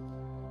you.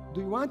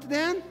 Do you want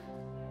them?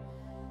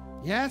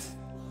 Yes.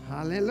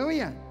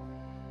 Hallelujah.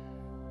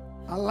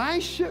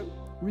 Elisha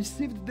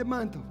received the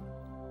mantle.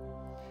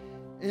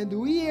 And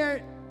we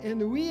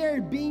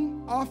are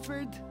being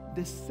offered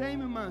the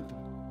same mantle.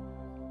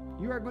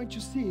 You are going to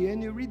see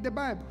and you read the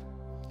Bible.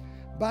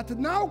 But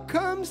now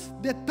comes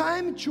the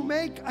time to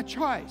make a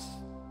choice.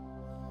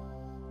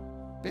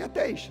 Pay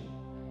attention.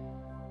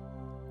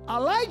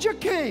 Elijah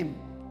came,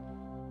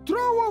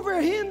 threw over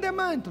him the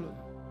mantle.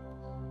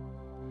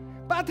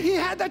 But he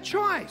had a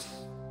choice.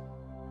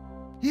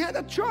 He had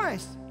a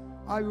choice.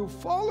 I will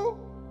follow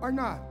or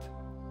not.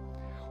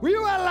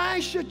 Will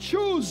Elisha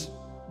choose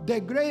the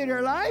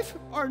greater life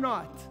or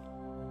not?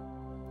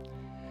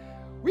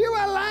 Will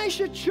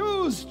Elisha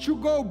choose to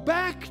go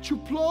back to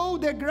plow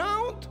the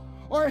ground,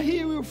 or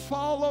he will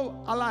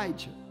follow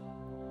Elijah?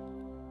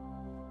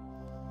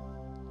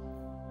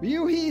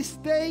 Will he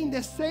stay in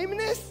the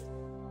sameness,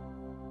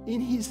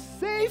 in his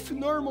safe,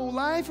 normal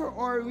life,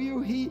 or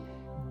will he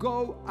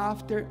go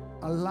after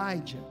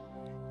Elijah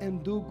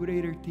and do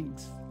greater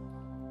things.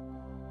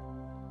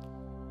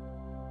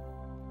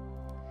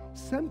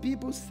 Some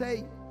people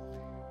say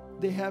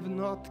they have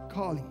not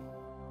calling.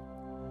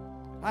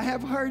 I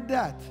have heard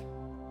that.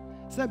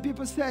 Some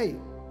people say,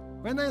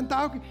 when I'm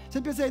talking,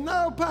 some people say,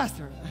 no,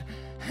 pastor,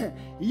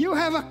 you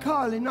have a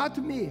calling, not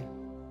me.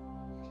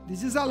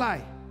 This is a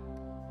lie.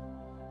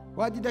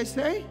 What did I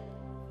say?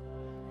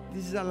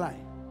 This is a lie.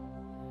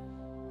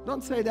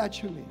 Don't say that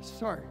to me,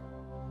 sorry.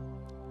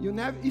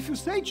 If you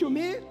say to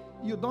me,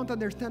 you don't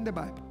understand the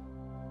Bible.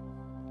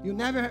 You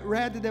never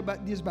read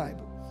this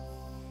Bible.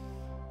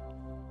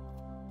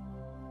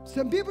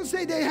 Some people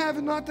say they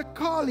have not a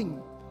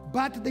calling,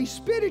 but the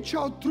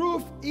spiritual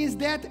truth is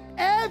that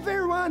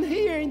everyone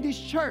here in this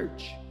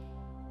church,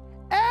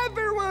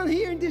 everyone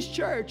here in this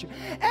church,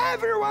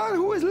 everyone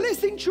who is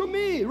listening to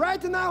me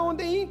right now on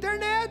the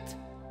internet,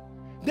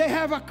 they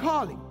have a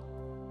calling.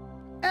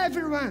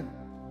 Everyone.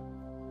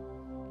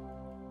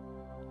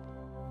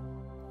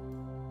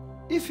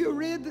 If you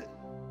read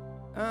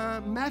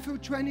Matthew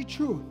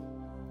 22,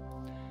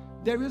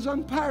 there is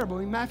one parable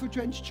in Matthew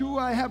 22.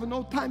 I have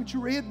no time to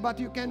read, but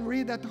you can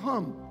read at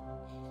home.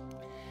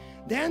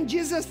 Then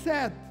Jesus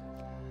said,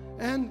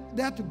 and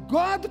that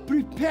God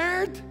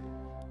prepared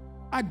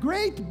a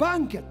great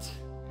banquet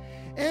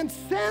and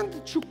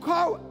sent to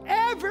call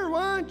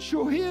everyone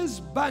to his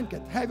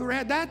banquet. Have you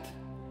read that?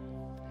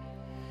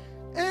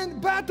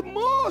 But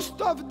most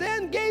of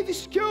them gave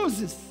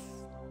excuses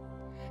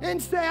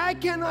and say, I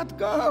cannot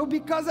go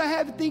because I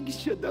have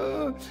things to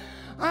do.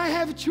 I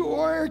have to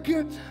work.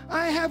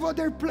 I have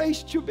other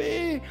place to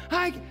be.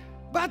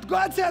 But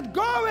God said,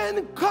 go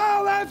and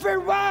call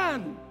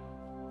everyone.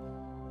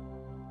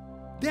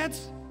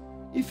 That's,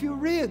 if you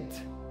read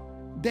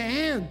the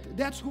end,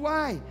 that's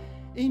why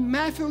in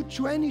Matthew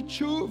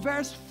 22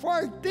 verse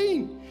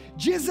 14,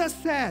 Jesus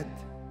said,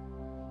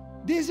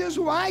 this is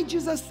why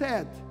Jesus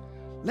said,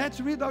 let's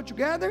read all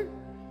together.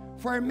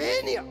 For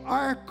many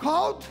are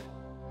called,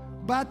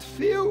 but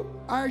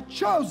few are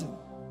chosen.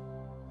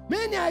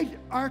 Many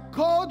are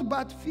called,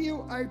 but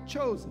few are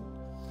chosen.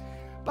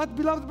 But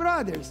beloved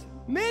brothers,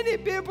 many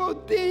people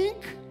think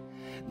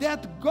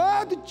that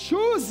God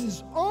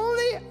chooses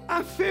only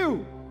a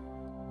few,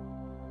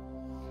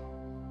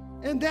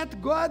 and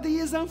that God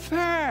is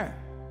unfair.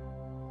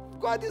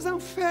 God is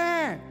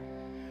unfair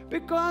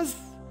because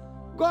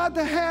God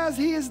has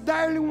his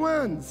darling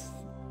ones,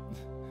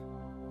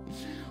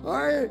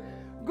 or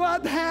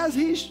God has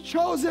his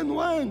chosen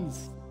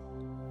ones.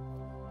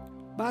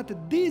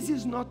 But this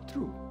is not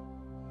true.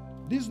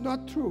 This is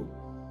not true.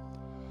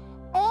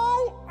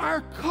 All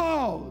are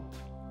called,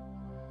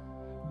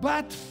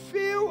 but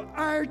few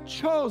are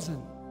chosen.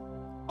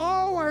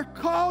 All are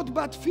called,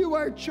 but few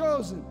are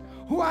chosen.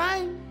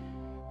 Why?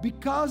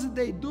 Because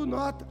they do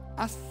not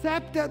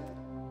accept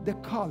the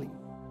calling.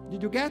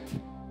 Did you get?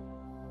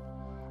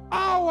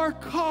 All are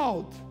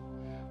called,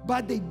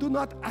 but they do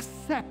not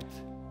accept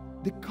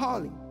the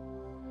calling.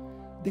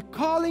 The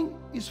calling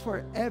is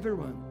for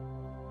everyone.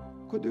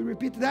 Could you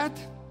repeat that?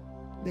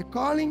 The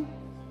calling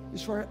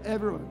is for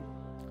everyone.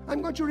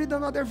 I'm going to read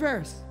another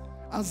verse.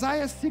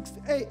 Isaiah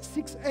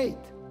 6:8.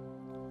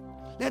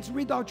 Let's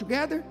read all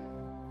together.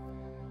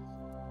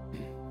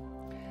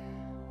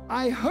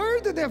 I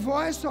heard the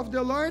voice of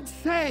the Lord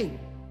saying,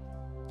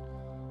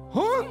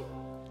 whom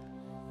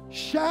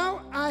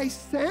shall I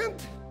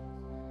send?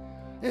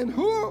 And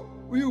who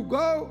will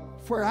go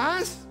for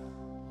us?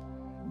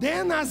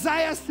 Then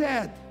Isaiah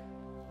said,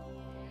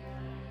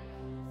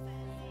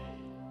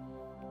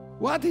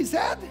 what he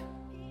said?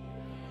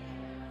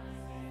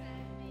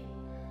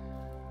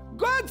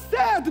 God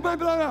said, my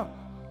brother,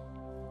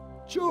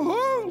 to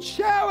whom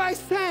shall I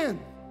send?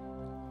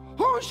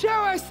 Whom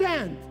shall I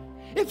send?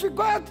 If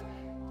God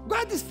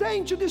is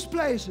saying to this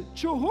place,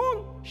 to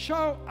whom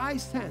shall I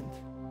send?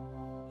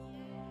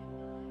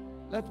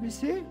 Let me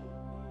see.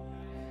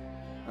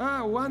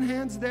 One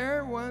hand's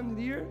there, one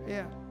here.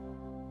 Yeah.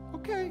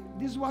 Okay,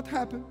 this is what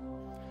happened.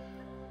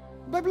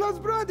 My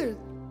beloved brother,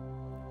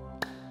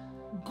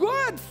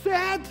 God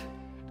said,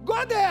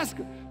 God asked,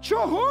 to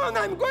whom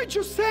I'm going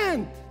to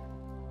send?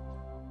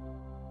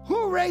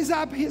 Who raised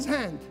up his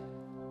hand?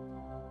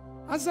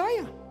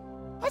 Isaiah.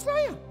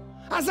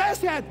 Isaiah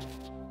said,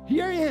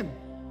 here I am.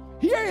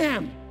 Here I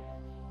am.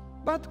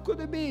 But could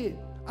it be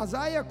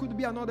Isaiah, could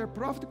be another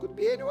prophet, could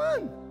be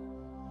anyone.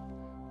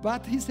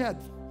 But he said,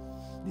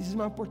 this is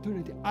my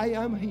opportunity. I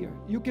am here.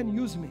 You can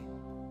use me.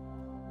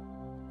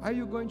 Are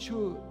you going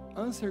to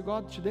answer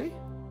God today?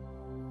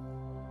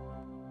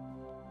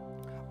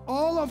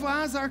 All of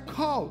us are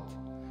called,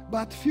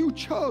 but few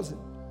chosen.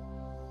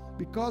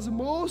 Because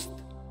most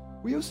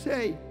will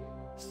say,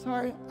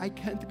 sorry, I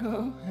can't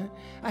go.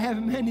 I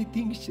have many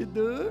things to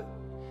do.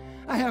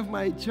 I have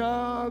my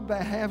job,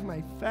 I have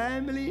my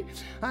family,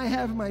 I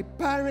have my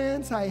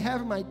parents, I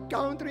have my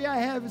country, I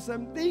have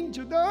something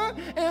to do,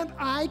 and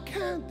I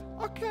can't.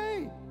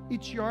 Okay,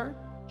 it's your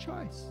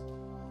choice.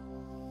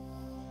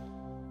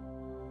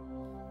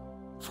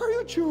 For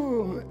you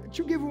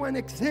to give one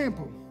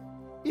example,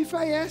 if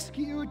I ask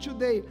you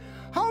today,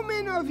 how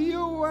many of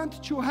you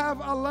want to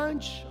have a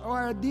lunch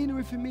or a dinner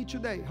with me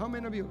today? How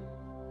many of you?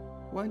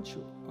 1,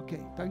 2. Okay,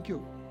 thank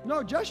you.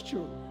 No, just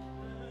 2.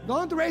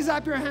 Don't raise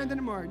up your hand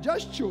anymore.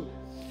 Just 2.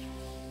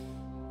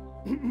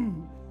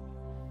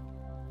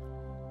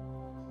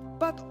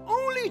 But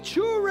only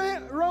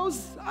 2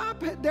 rose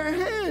up their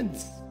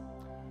hands.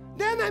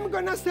 Then I'm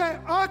going to say,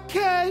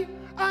 okay,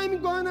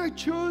 I'm going to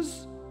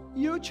choose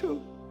you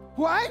two.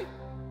 Why?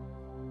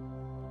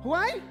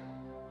 Why?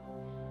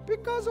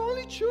 Because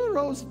only 2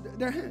 rose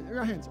their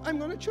hands. I'm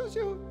going to choose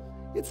you.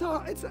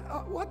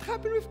 What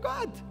happened with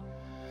God?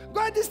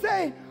 God is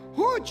saying,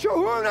 to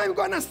whom I'm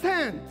going to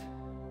stand?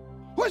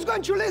 Who's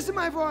going to listen to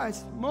my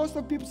voice? Most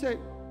of people say,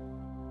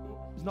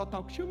 he's not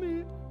talking to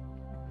me.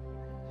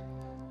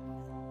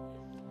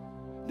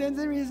 Then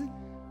there is,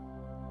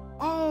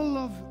 all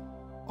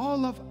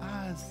of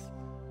us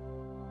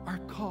are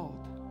called,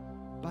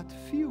 but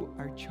few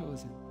are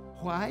chosen.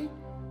 Why?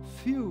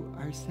 Few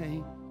are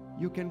saying,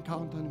 you can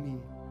count on me.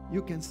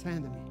 You can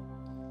send me.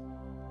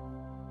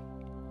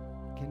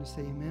 Can you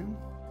say amen?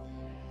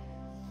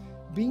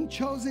 Being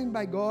chosen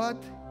by God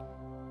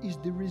is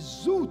the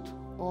result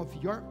of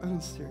your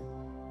answer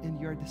and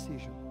your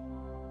decision.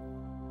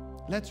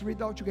 Let's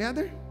read all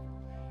together.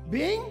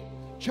 Being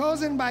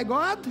chosen by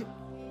God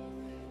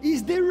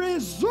is the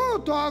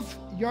result of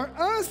your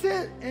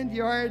answer and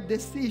your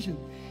decision.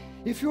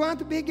 If you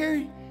want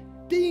bigger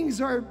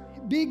things or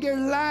bigger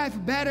life,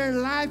 better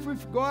life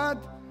with God,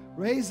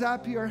 raise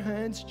up your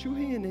hands to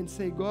Him and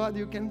say, God,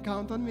 you can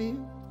count on me.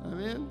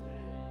 Amen.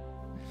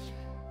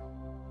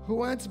 Who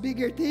wants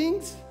bigger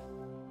things?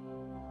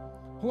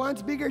 Who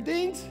wants bigger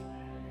things?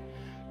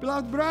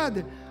 Beloved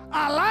brother,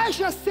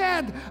 Elisha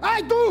said,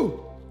 I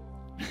do.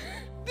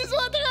 This is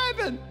what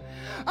happened.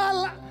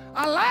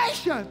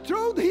 Elisha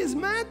threw his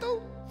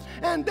mantle,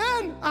 and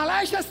then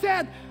Elisha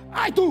said,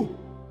 I do.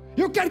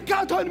 You can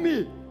count on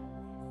me.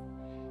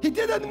 He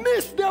didn't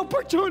miss the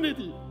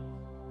opportunity.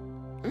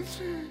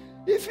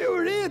 If you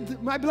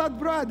read, my beloved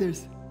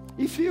brothers,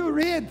 if you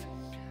read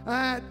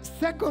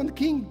 2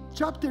 Kings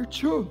chapter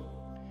 2,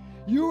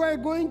 you are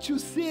going to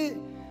see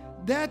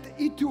that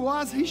it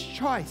was his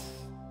choice.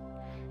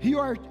 He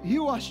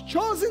was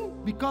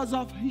chosen because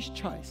of his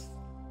choice.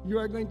 You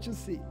are going to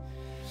see.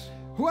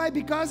 Why?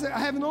 Because I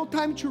have no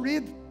time to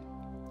read,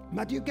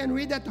 but you can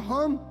read at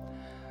home.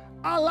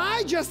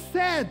 Elijah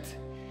said,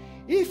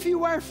 if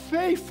you are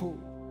faithful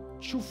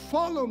to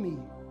follow me,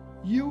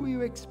 you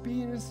will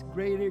experience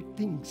greater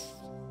things.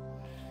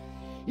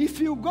 If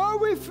you go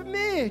with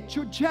me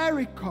to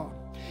Jericho,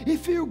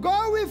 if you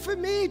go with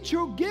me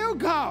to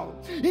Gilgal,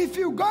 if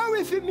you go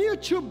with me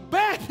to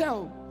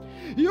Bethel,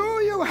 you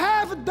will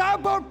have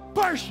double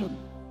portion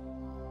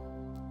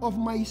of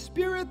my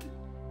spirit,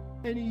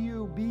 and you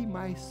will be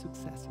my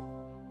successor.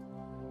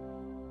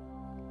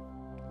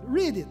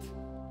 Read it,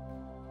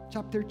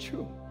 chapter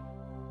 2.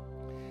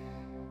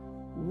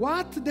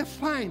 What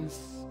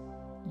defines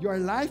your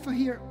life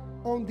here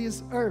on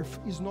this earth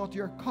is not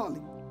your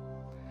calling,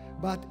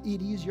 but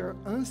it is your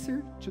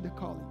answer to the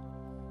calling.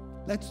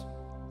 Let's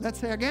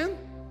say again.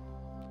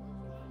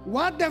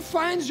 What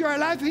defines your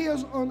life here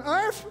on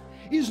earth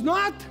is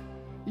not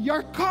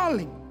your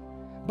calling,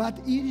 but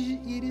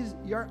it is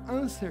your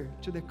answer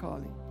to the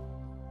calling.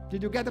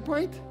 Did you get the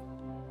point?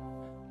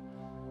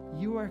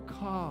 You are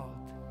called.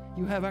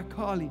 You have a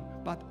calling,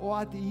 but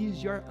what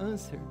is your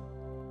answer?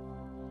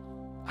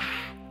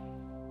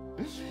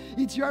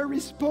 It's your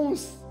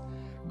response.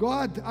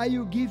 God, I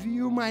will give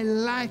you my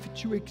life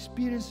to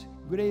experience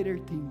greater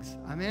things.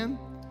 Amen.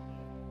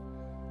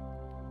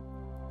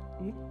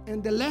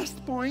 And the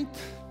last point,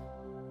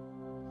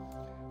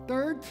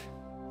 third,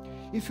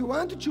 if you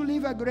want to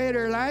live a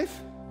greater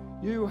life,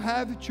 you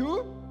have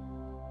to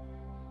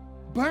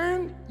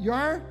burn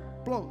your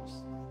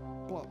clothes.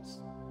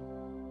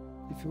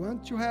 If you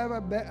want to have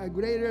a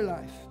greater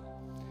life,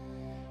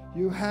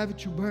 you have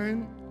to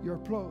burn your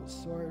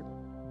clothes, or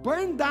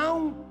burn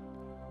down.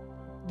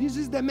 This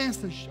is the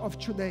message of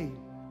today.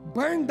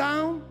 Burn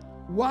down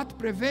what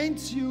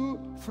prevents you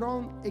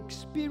from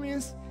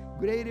experience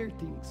greater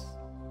things.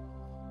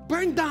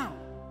 Burn down.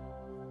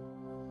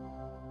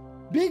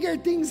 Bigger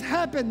things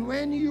happen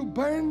when you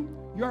burn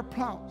your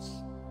plows.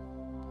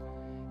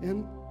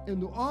 And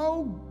we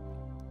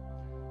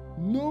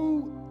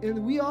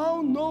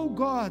all know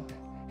God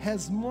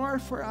has more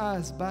for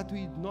us, but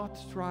we do not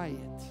try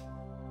it.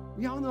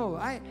 We all know.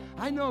 I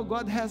know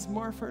God has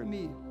more for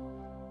me,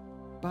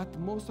 but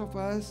most of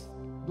us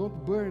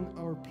don't burn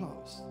our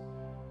plows.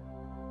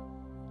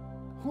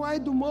 Why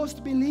do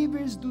most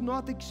believers do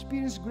not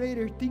experience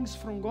greater things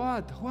from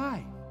God?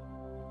 Why?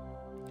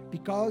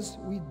 Because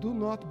we do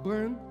not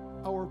burn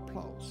our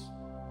plows.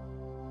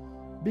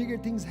 Bigger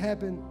things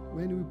happen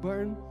when we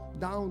burn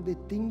down the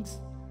things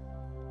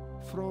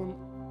from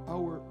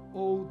our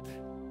old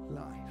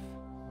life.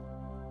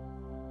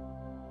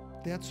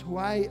 That's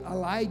why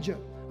Elisha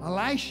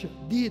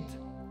did.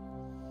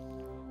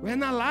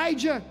 When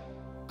Elijah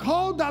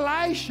called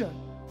Elisha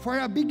for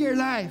a bigger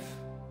life,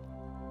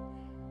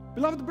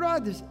 beloved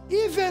brothers,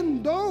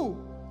 even though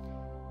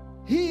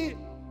he,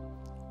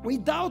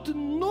 without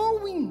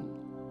knowing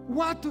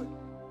what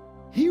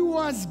he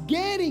was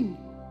getting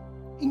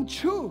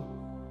into,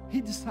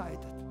 he decided.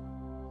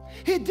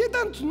 He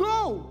didn't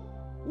know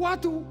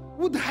what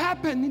would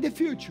happen in the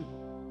future.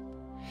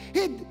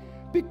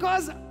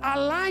 Because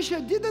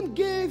Elijah didn't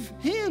give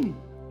him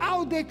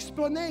all the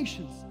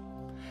explanations.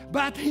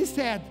 But he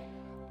said,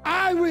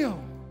 I will.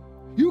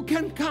 You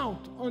can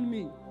count on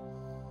me.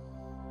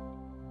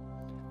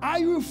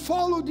 I will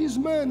follow this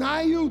man.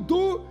 I will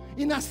do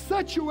in a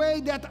such a way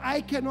that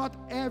I cannot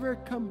ever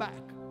come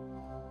back.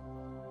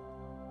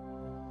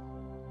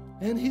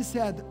 And he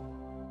said,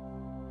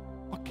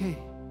 okay,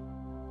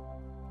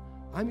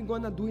 I'm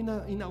going to do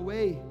in a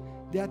way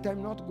that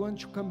I'm not going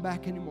to come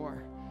back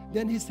anymore.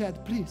 Then he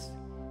said, please,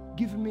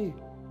 give me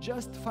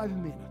just 5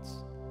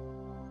 minutes.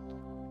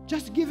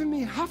 Just give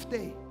me half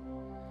day.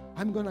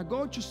 I'm going to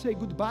go to say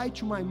goodbye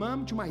to my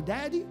mom, to my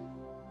daddy.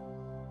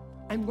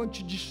 I'm going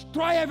to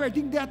destroy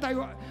everything that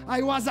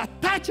I was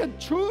attached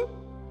to,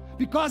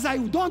 because I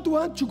don't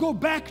want to go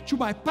back to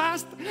my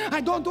past.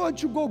 I don't want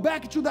to go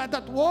back to that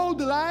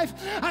old life.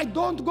 I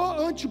don't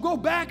want to go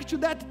back to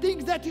that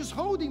thing that is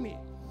holding me.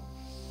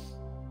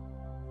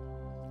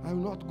 I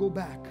will not go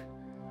back.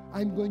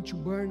 I'm going to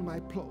burn my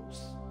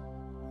plows.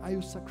 I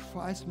will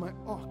sacrifice my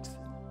oxen.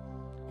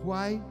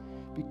 Why?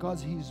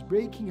 Because he is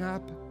breaking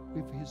up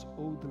with his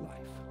old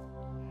life.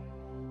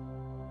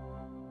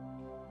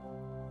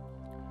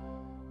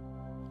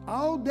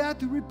 All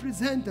that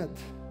represented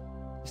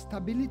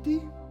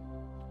stability,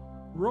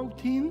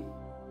 routine,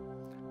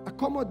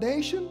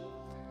 accommodation,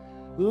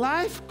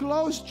 life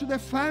close to the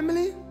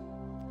family,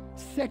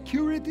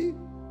 security.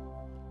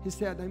 He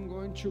said, I'm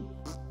going to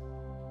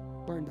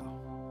burn down.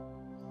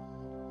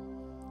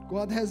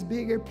 God has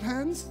bigger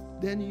plans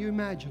than you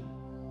imagine.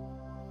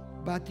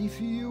 But if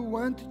you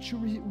want to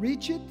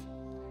reach it,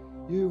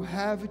 you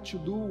have to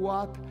do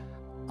what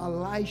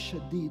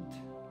Elisha did.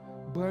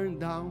 Burn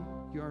down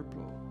your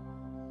plow.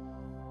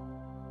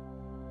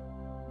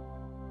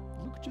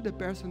 Look to the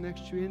person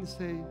next to you and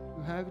say,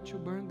 you have to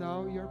burn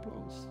down your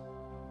plows.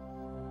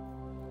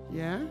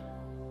 Yeah?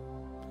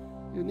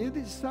 You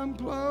need some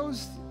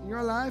plows in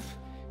your life.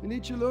 You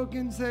need to look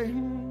and say,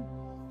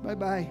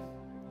 bye-bye.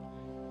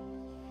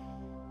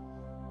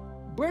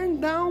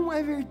 Burn down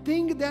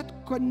everything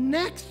that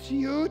connects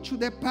you to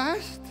the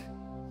past,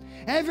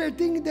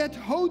 everything that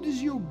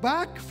holds you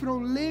back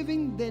from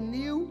living the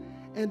new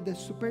and the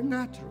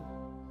supernatural.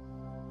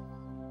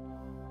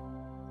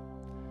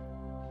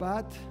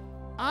 But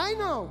I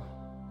know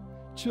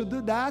to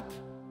do that,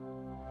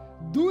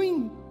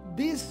 doing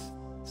this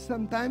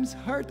sometimes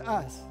hurt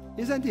us,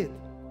 isn't it?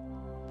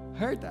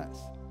 Hurt us.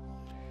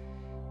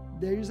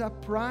 There is a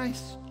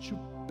price to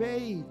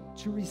pay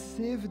to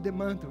receive the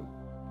mantle.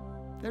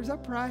 There's a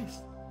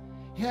price.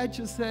 He had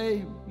to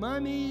say,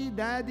 Mommy,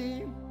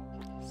 Daddy,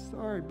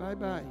 sorry,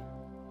 bye-bye.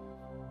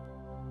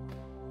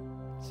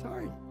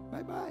 Sorry,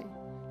 bye-bye.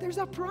 There's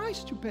a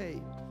price to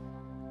pay.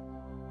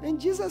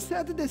 And Jesus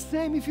said the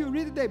same. If you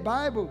read the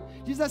Bible,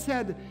 Jesus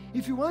said,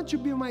 if you want to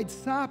be my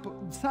disciple,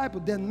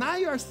 deny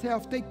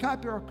yourself, take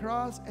up your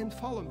cross and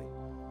follow me.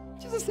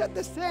 Jesus said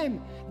the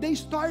same. The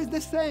story is the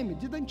same. It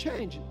didn't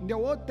change in the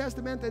Old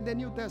Testament and the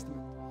New Testament.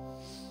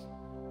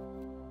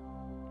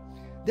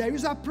 There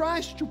is a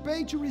price to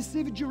pay to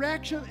receive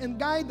direction and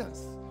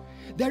guidance.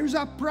 There is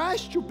a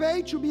price to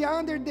pay to be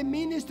under the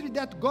ministry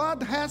that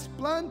God has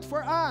planned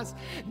for us.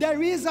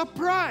 There is a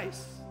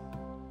price.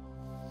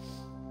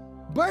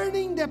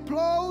 Burning the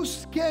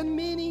plows can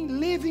mean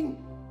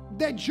leaving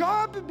the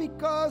job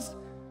because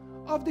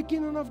of the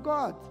kingdom of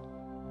God.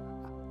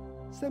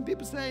 Some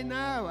people say,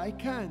 no, I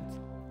can't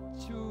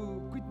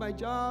to quit my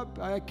job.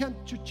 I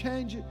can't to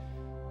change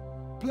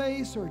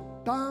place or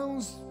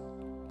towns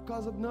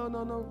because of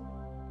no.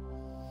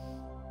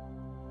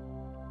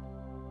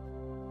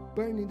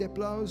 Burning the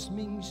plows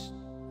means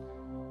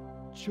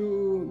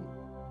to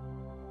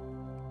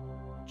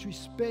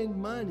spend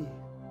money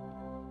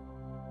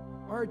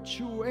or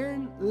to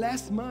earn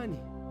less money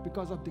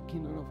because of the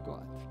kingdom of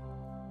God.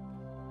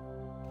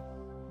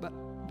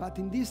 But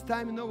in this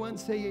time, no one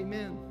say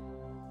amen.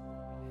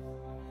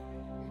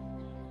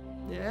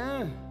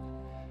 Yeah.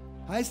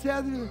 I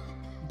said,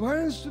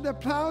 burns to the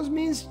plows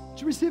means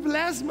to receive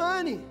less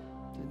money.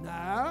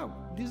 No,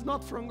 this is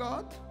not from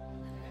God.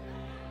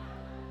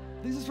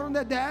 This is from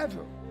the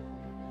devil.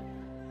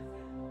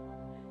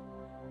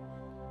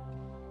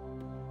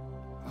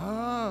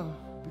 Oh,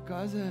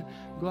 because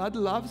God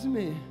loves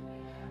me.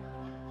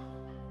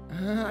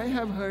 I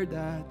have heard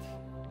that.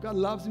 God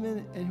loves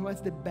me and He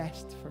wants the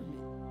best for me.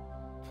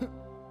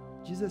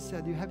 Jesus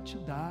said, you have to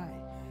die.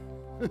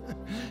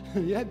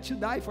 You have to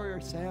die for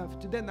yourself,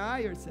 to deny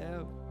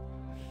yourself.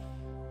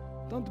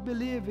 Don't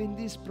believe in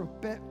this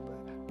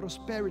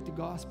prosperity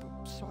gospel.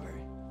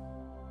 Sorry.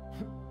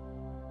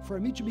 For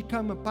me to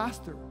become a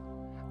pastor,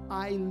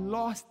 I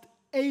lost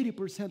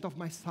 80% of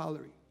my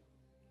salary.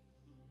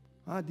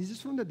 This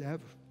is from the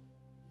devil.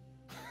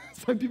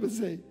 Some people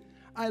say,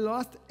 I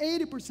lost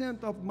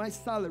 80% of my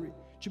salary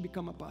to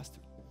become a pastor.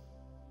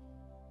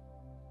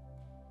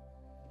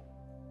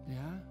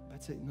 Yeah,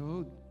 but say,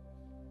 no,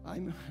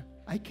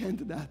 I can't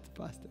do that,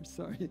 Pastor,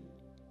 sorry.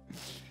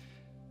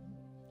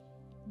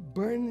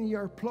 Burn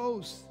your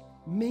clothes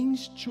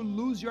means to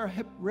lose your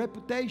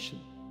reputation.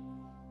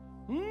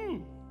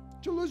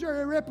 To lose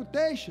your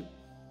reputation.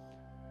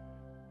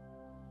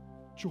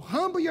 To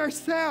humble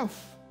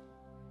yourself.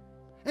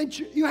 And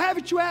you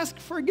have to ask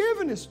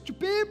forgiveness to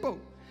people.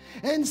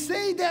 And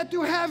say that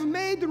you have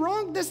made the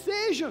wrong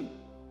decision.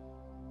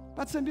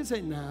 But some people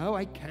say, no,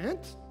 I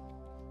can't.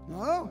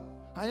 No,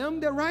 I am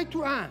the right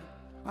one.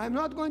 I'm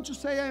not going to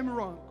say I'm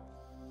wrong.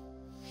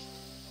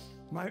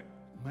 My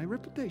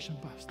reputation,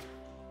 Pastor.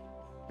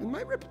 And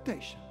my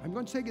reputation. I'm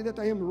going to say that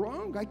I am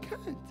wrong. I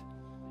can't.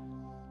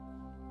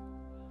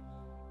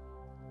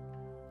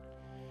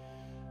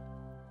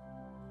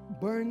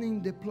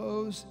 Burning the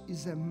clothes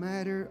is a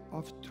matter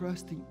of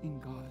trusting in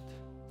God.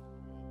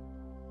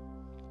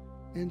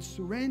 And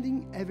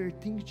surrendering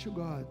everything to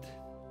God.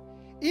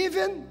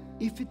 Even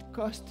if it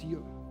costs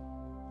you.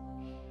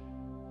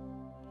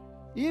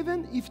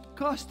 Even if it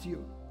costs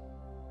you.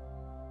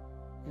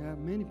 Yeah,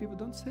 many people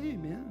don't say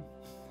amen.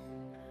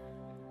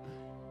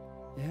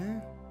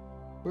 Yeah.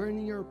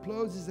 Burning your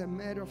clothes is a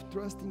matter of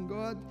trusting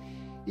God,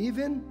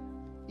 even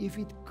if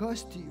it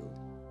costs you.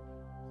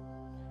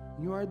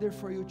 In order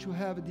for you to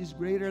have this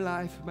greater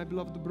life, my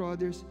beloved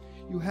brothers,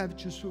 you have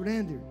to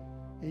surrender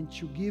and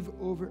to give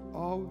over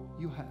all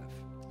you have.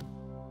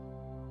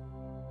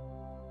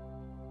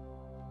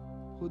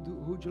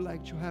 Would you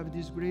like to have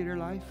this greater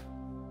life?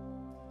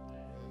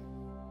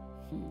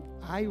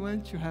 I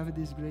want to have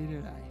this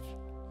greater life.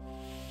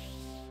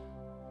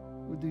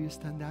 Would you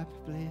stand up,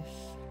 please?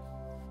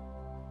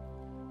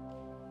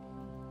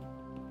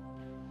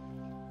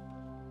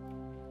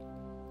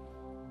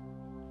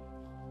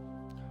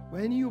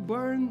 When you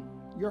burn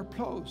your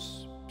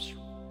clothes,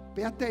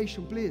 pay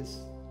attention, please.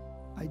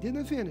 I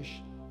didn't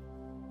finish.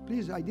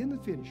 Please, I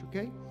didn't finish,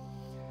 okay?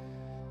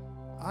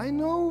 I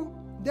know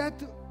that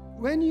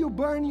when you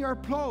burn your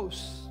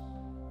clothes,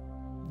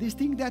 this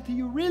thing that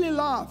you really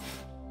love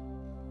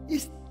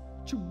is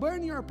to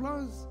burn your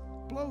clothes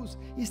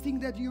is thing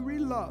that you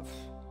really love.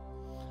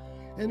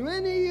 And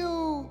when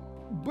you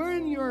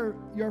burn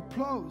your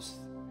clothes,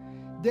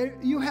 there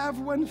you have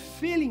one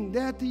feeling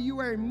that you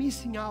are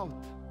missing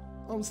out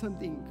on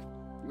something.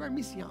 You are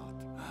missing out.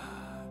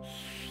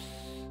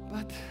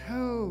 But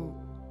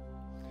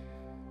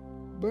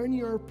burn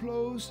your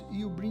clothes,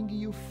 you bring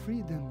you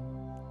freedom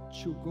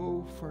to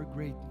go for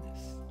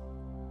greatness.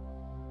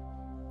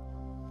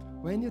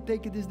 When you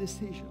take this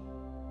decision,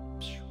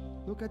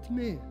 look at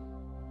me.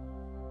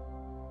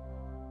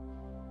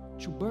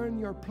 To burn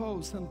your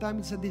clothes, sometimes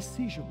it's a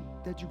decision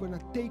that you're going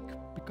to take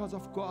because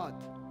of God.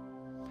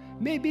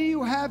 Maybe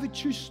you have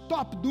to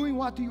stop doing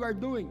what you are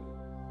doing.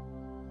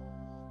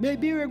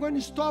 Maybe you're going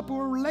to stop a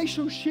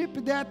relationship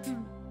that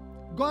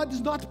God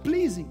is not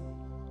pleasing.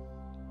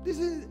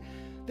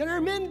 There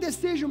are many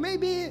decisions.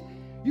 Maybe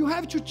you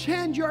have to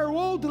change your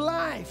old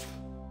life.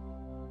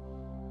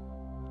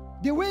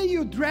 The way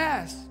you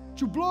dress,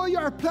 to blow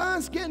your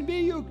plans can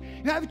be you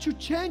have to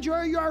change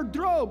your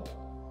wardrobe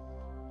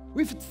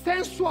with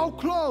sensual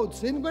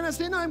clothes. And you're going to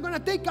say, no, I'm going to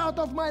take out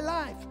of my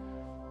life.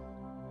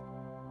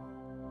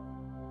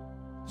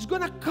 It's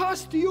going to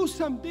cost you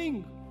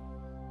something.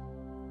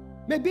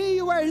 Maybe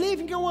you are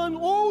living one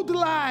old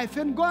life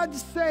and God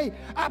say,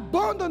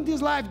 abandon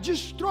this life,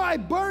 destroy,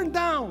 burn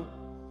down.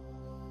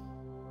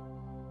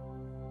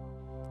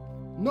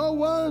 No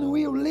one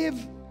will live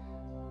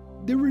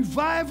the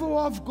revival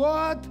of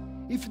God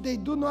if they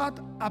do not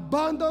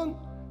abandon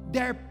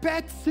their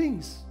pet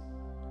sins.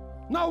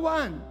 No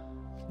one.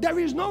 There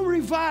is no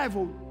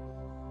revival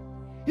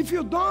if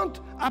you don't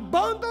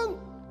abandon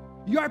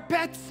your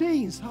pet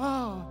sins.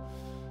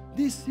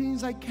 These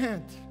sins I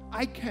can't.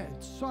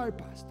 Sorry,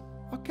 Pastor.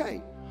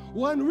 Okay.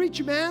 One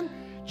rich man,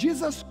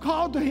 Jesus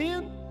called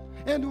him,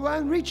 and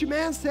one rich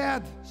man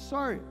said,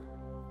 sorry,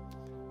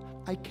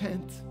 I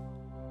can't.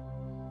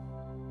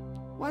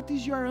 What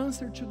is your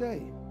answer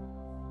today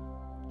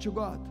to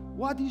God?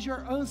 What is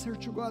your answer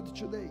to God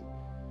today?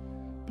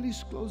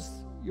 Please close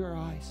your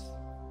eyes.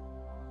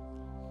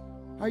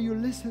 Are you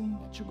listening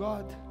to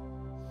God?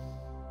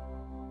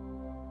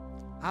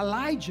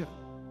 Elijah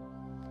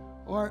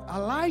or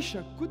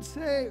Elisha could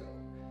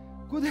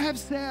have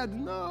said,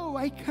 no,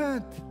 I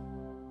can't.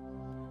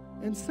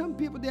 And some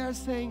people, they are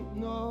saying,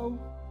 no,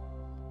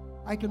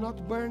 I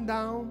cannot burn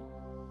down.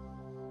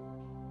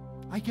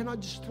 I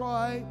cannot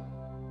destroy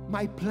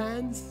my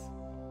plans.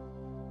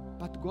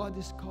 But God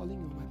is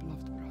calling you, my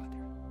beloved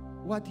brother.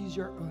 What is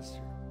your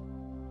answer?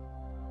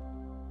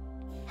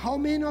 How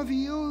many of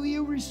you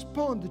will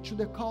respond to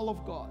the call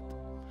of God?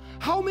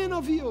 How many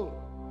of you?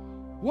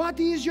 What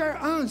is your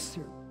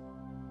answer?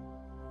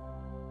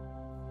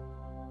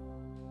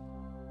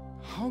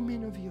 How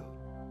many of you?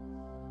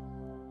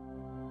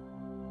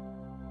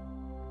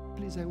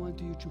 Please, I want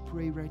you to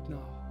pray right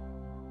now.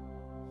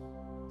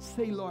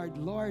 Say, Lord,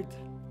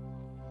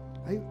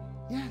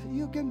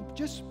 you can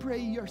just pray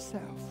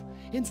yourself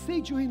and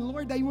say to Him,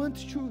 Lord, I want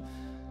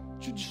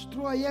to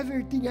destroy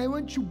everything. I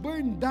want to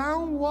burn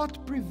down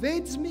what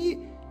prevents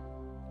me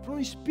from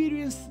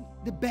experiencing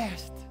the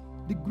best,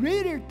 the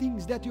greater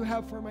things that you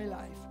have for my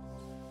life.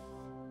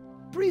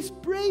 Please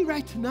pray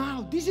right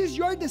now. This is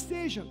your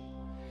decision.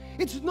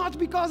 It's not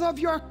because of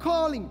your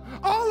calling.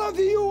 All of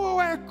you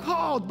are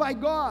called by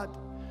God.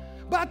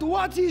 But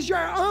what is your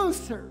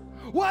answer?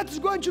 What's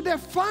going to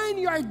define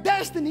your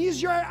destiny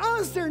is your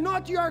answer,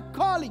 not your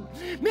calling.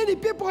 Many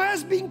people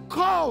has been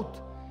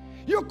called.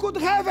 You could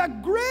have a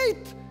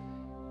great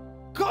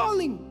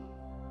calling,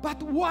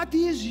 but what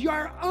is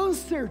your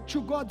answer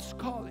to God's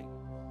calling?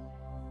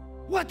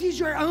 What is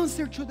your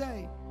answer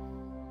today?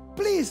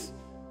 Please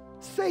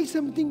say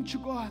something to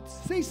God.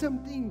 Say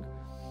something.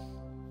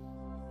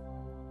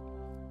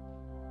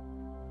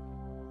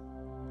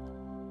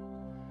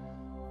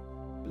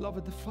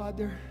 Beloved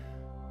Father,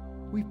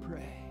 we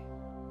pray.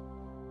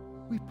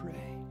 We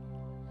pray.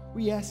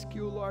 We ask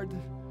you, Lord,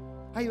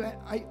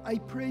 I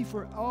pray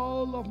for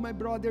all of my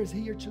brothers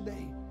here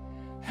today.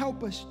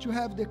 Help us to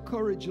have the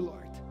courage,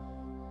 Lord,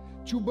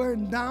 to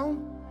burn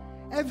down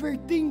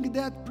everything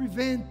that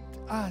prevents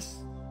us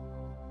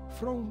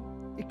from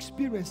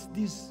experience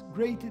these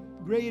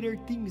greater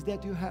things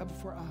that you have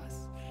for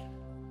us.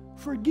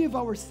 Forgive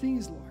our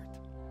sins, Lord.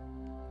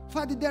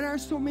 Father, there are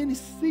so many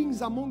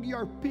sins among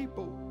your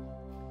people,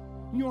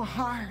 in your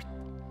heart,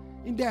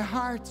 in their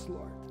hearts,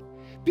 Lord.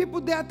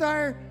 People that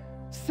are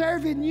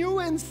serving you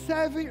and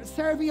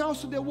serving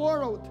also the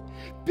world.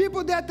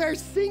 People that are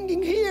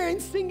singing here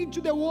and singing to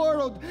the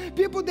world.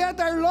 People that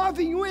are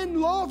loving you and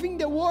loving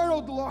the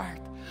world, Lord.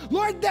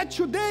 Lord, that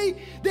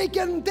today they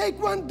can take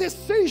one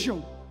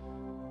decision,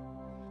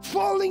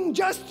 following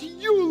just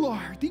you,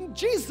 Lord, in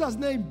Jesus'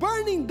 name,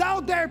 burning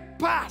down their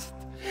past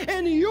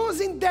and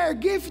using their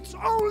gifts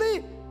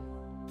only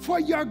for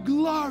your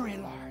glory,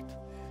 Lord.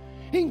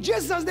 In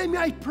Jesus' name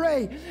I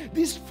pray,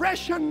 this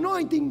fresh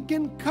anointing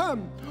can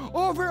come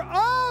over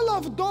all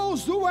of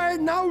those who are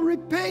now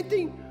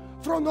repenting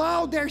from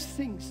all their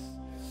sins.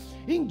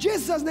 In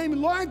Jesus'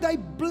 name, Lord, I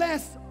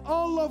bless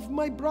all of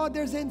my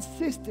brothers and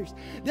sisters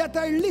that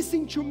are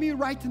listening to me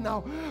right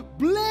now.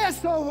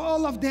 Bless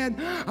all of them.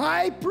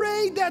 I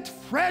pray that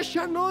fresh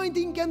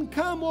anointing can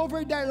come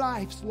over their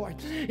lives, Lord.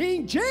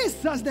 In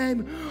Jesus'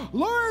 name,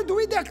 Lord,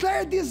 we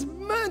declare this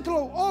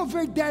mantle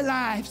over their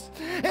lives,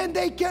 and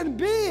they can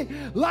be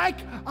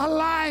like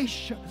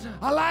Elisha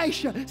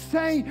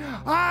saying,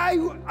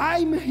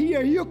 I'm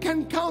here. You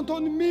can count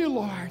on me,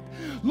 Lord.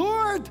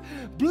 Lord,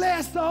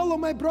 bless all of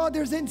my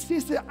brothers and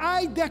sisters.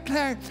 I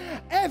declare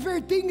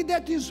everything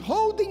that is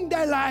holding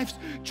their lives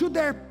to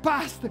their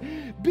past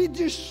be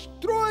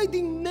destroyed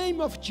in the name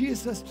of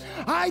Jesus.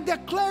 I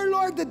declare,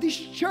 Lord, that this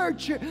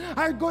church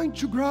are going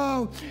to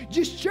grow.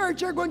 This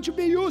church are going to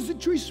be used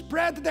to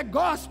spread the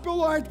gospel,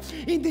 Lord,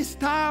 in this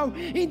town,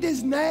 in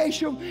this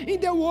nation,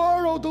 in the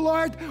world,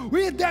 Lord.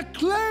 We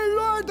declare,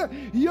 Lord,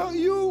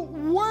 you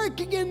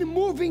working and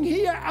moving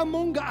here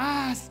among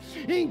us.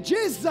 In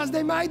Jesus'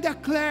 name I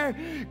declare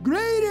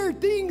greater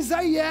things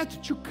are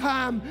yet to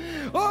come.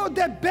 Oh,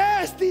 the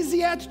best is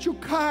yet to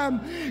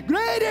come.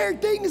 Greater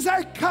things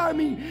are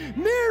coming.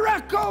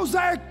 Miracles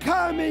are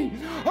coming.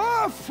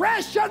 Oh,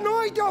 fresh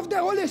anointing of the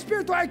Holy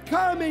Spirit are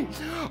coming.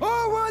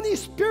 Oh, one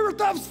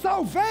spirit of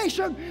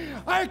salvation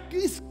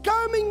is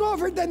coming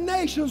over the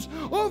nations,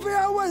 over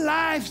our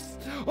lives.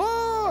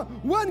 Oh,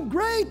 one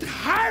great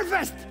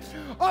harvest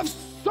of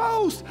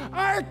souls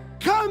are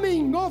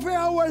coming over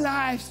our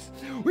lives.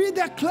 We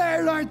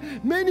declare, Lord,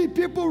 many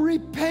people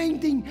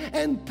repenting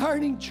and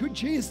turning to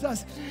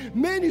Jesus.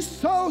 Many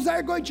souls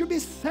are going to be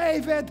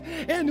saved,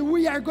 and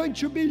we are going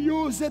to be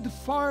used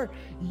for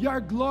your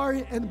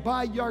glory and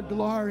by your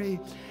glory.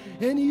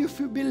 And if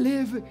you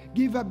believe,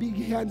 give a big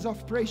hands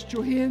of praise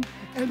to Him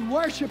and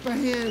worship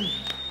Him.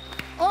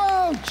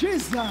 Oh,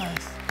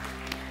 Jesus,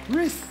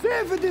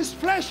 receive this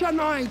fresh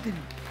anointing.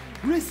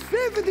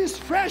 Receive this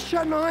fresh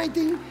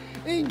anointing.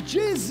 In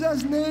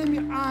Jesus'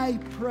 name I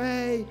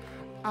pray.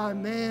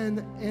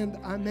 Amen and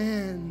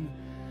amen.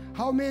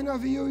 How many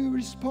of you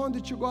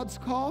responded to God's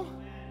call?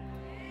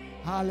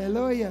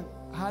 Hallelujah.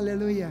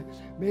 Hallelujah.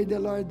 May the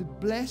Lord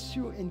bless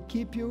you and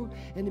keep you,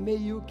 and may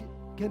you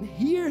can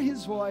hear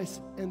His voice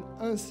and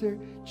answer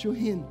to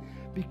Him,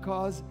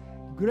 because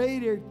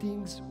greater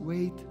things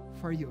wait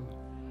for you.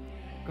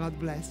 God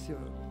bless you.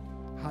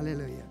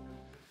 Hallelujah.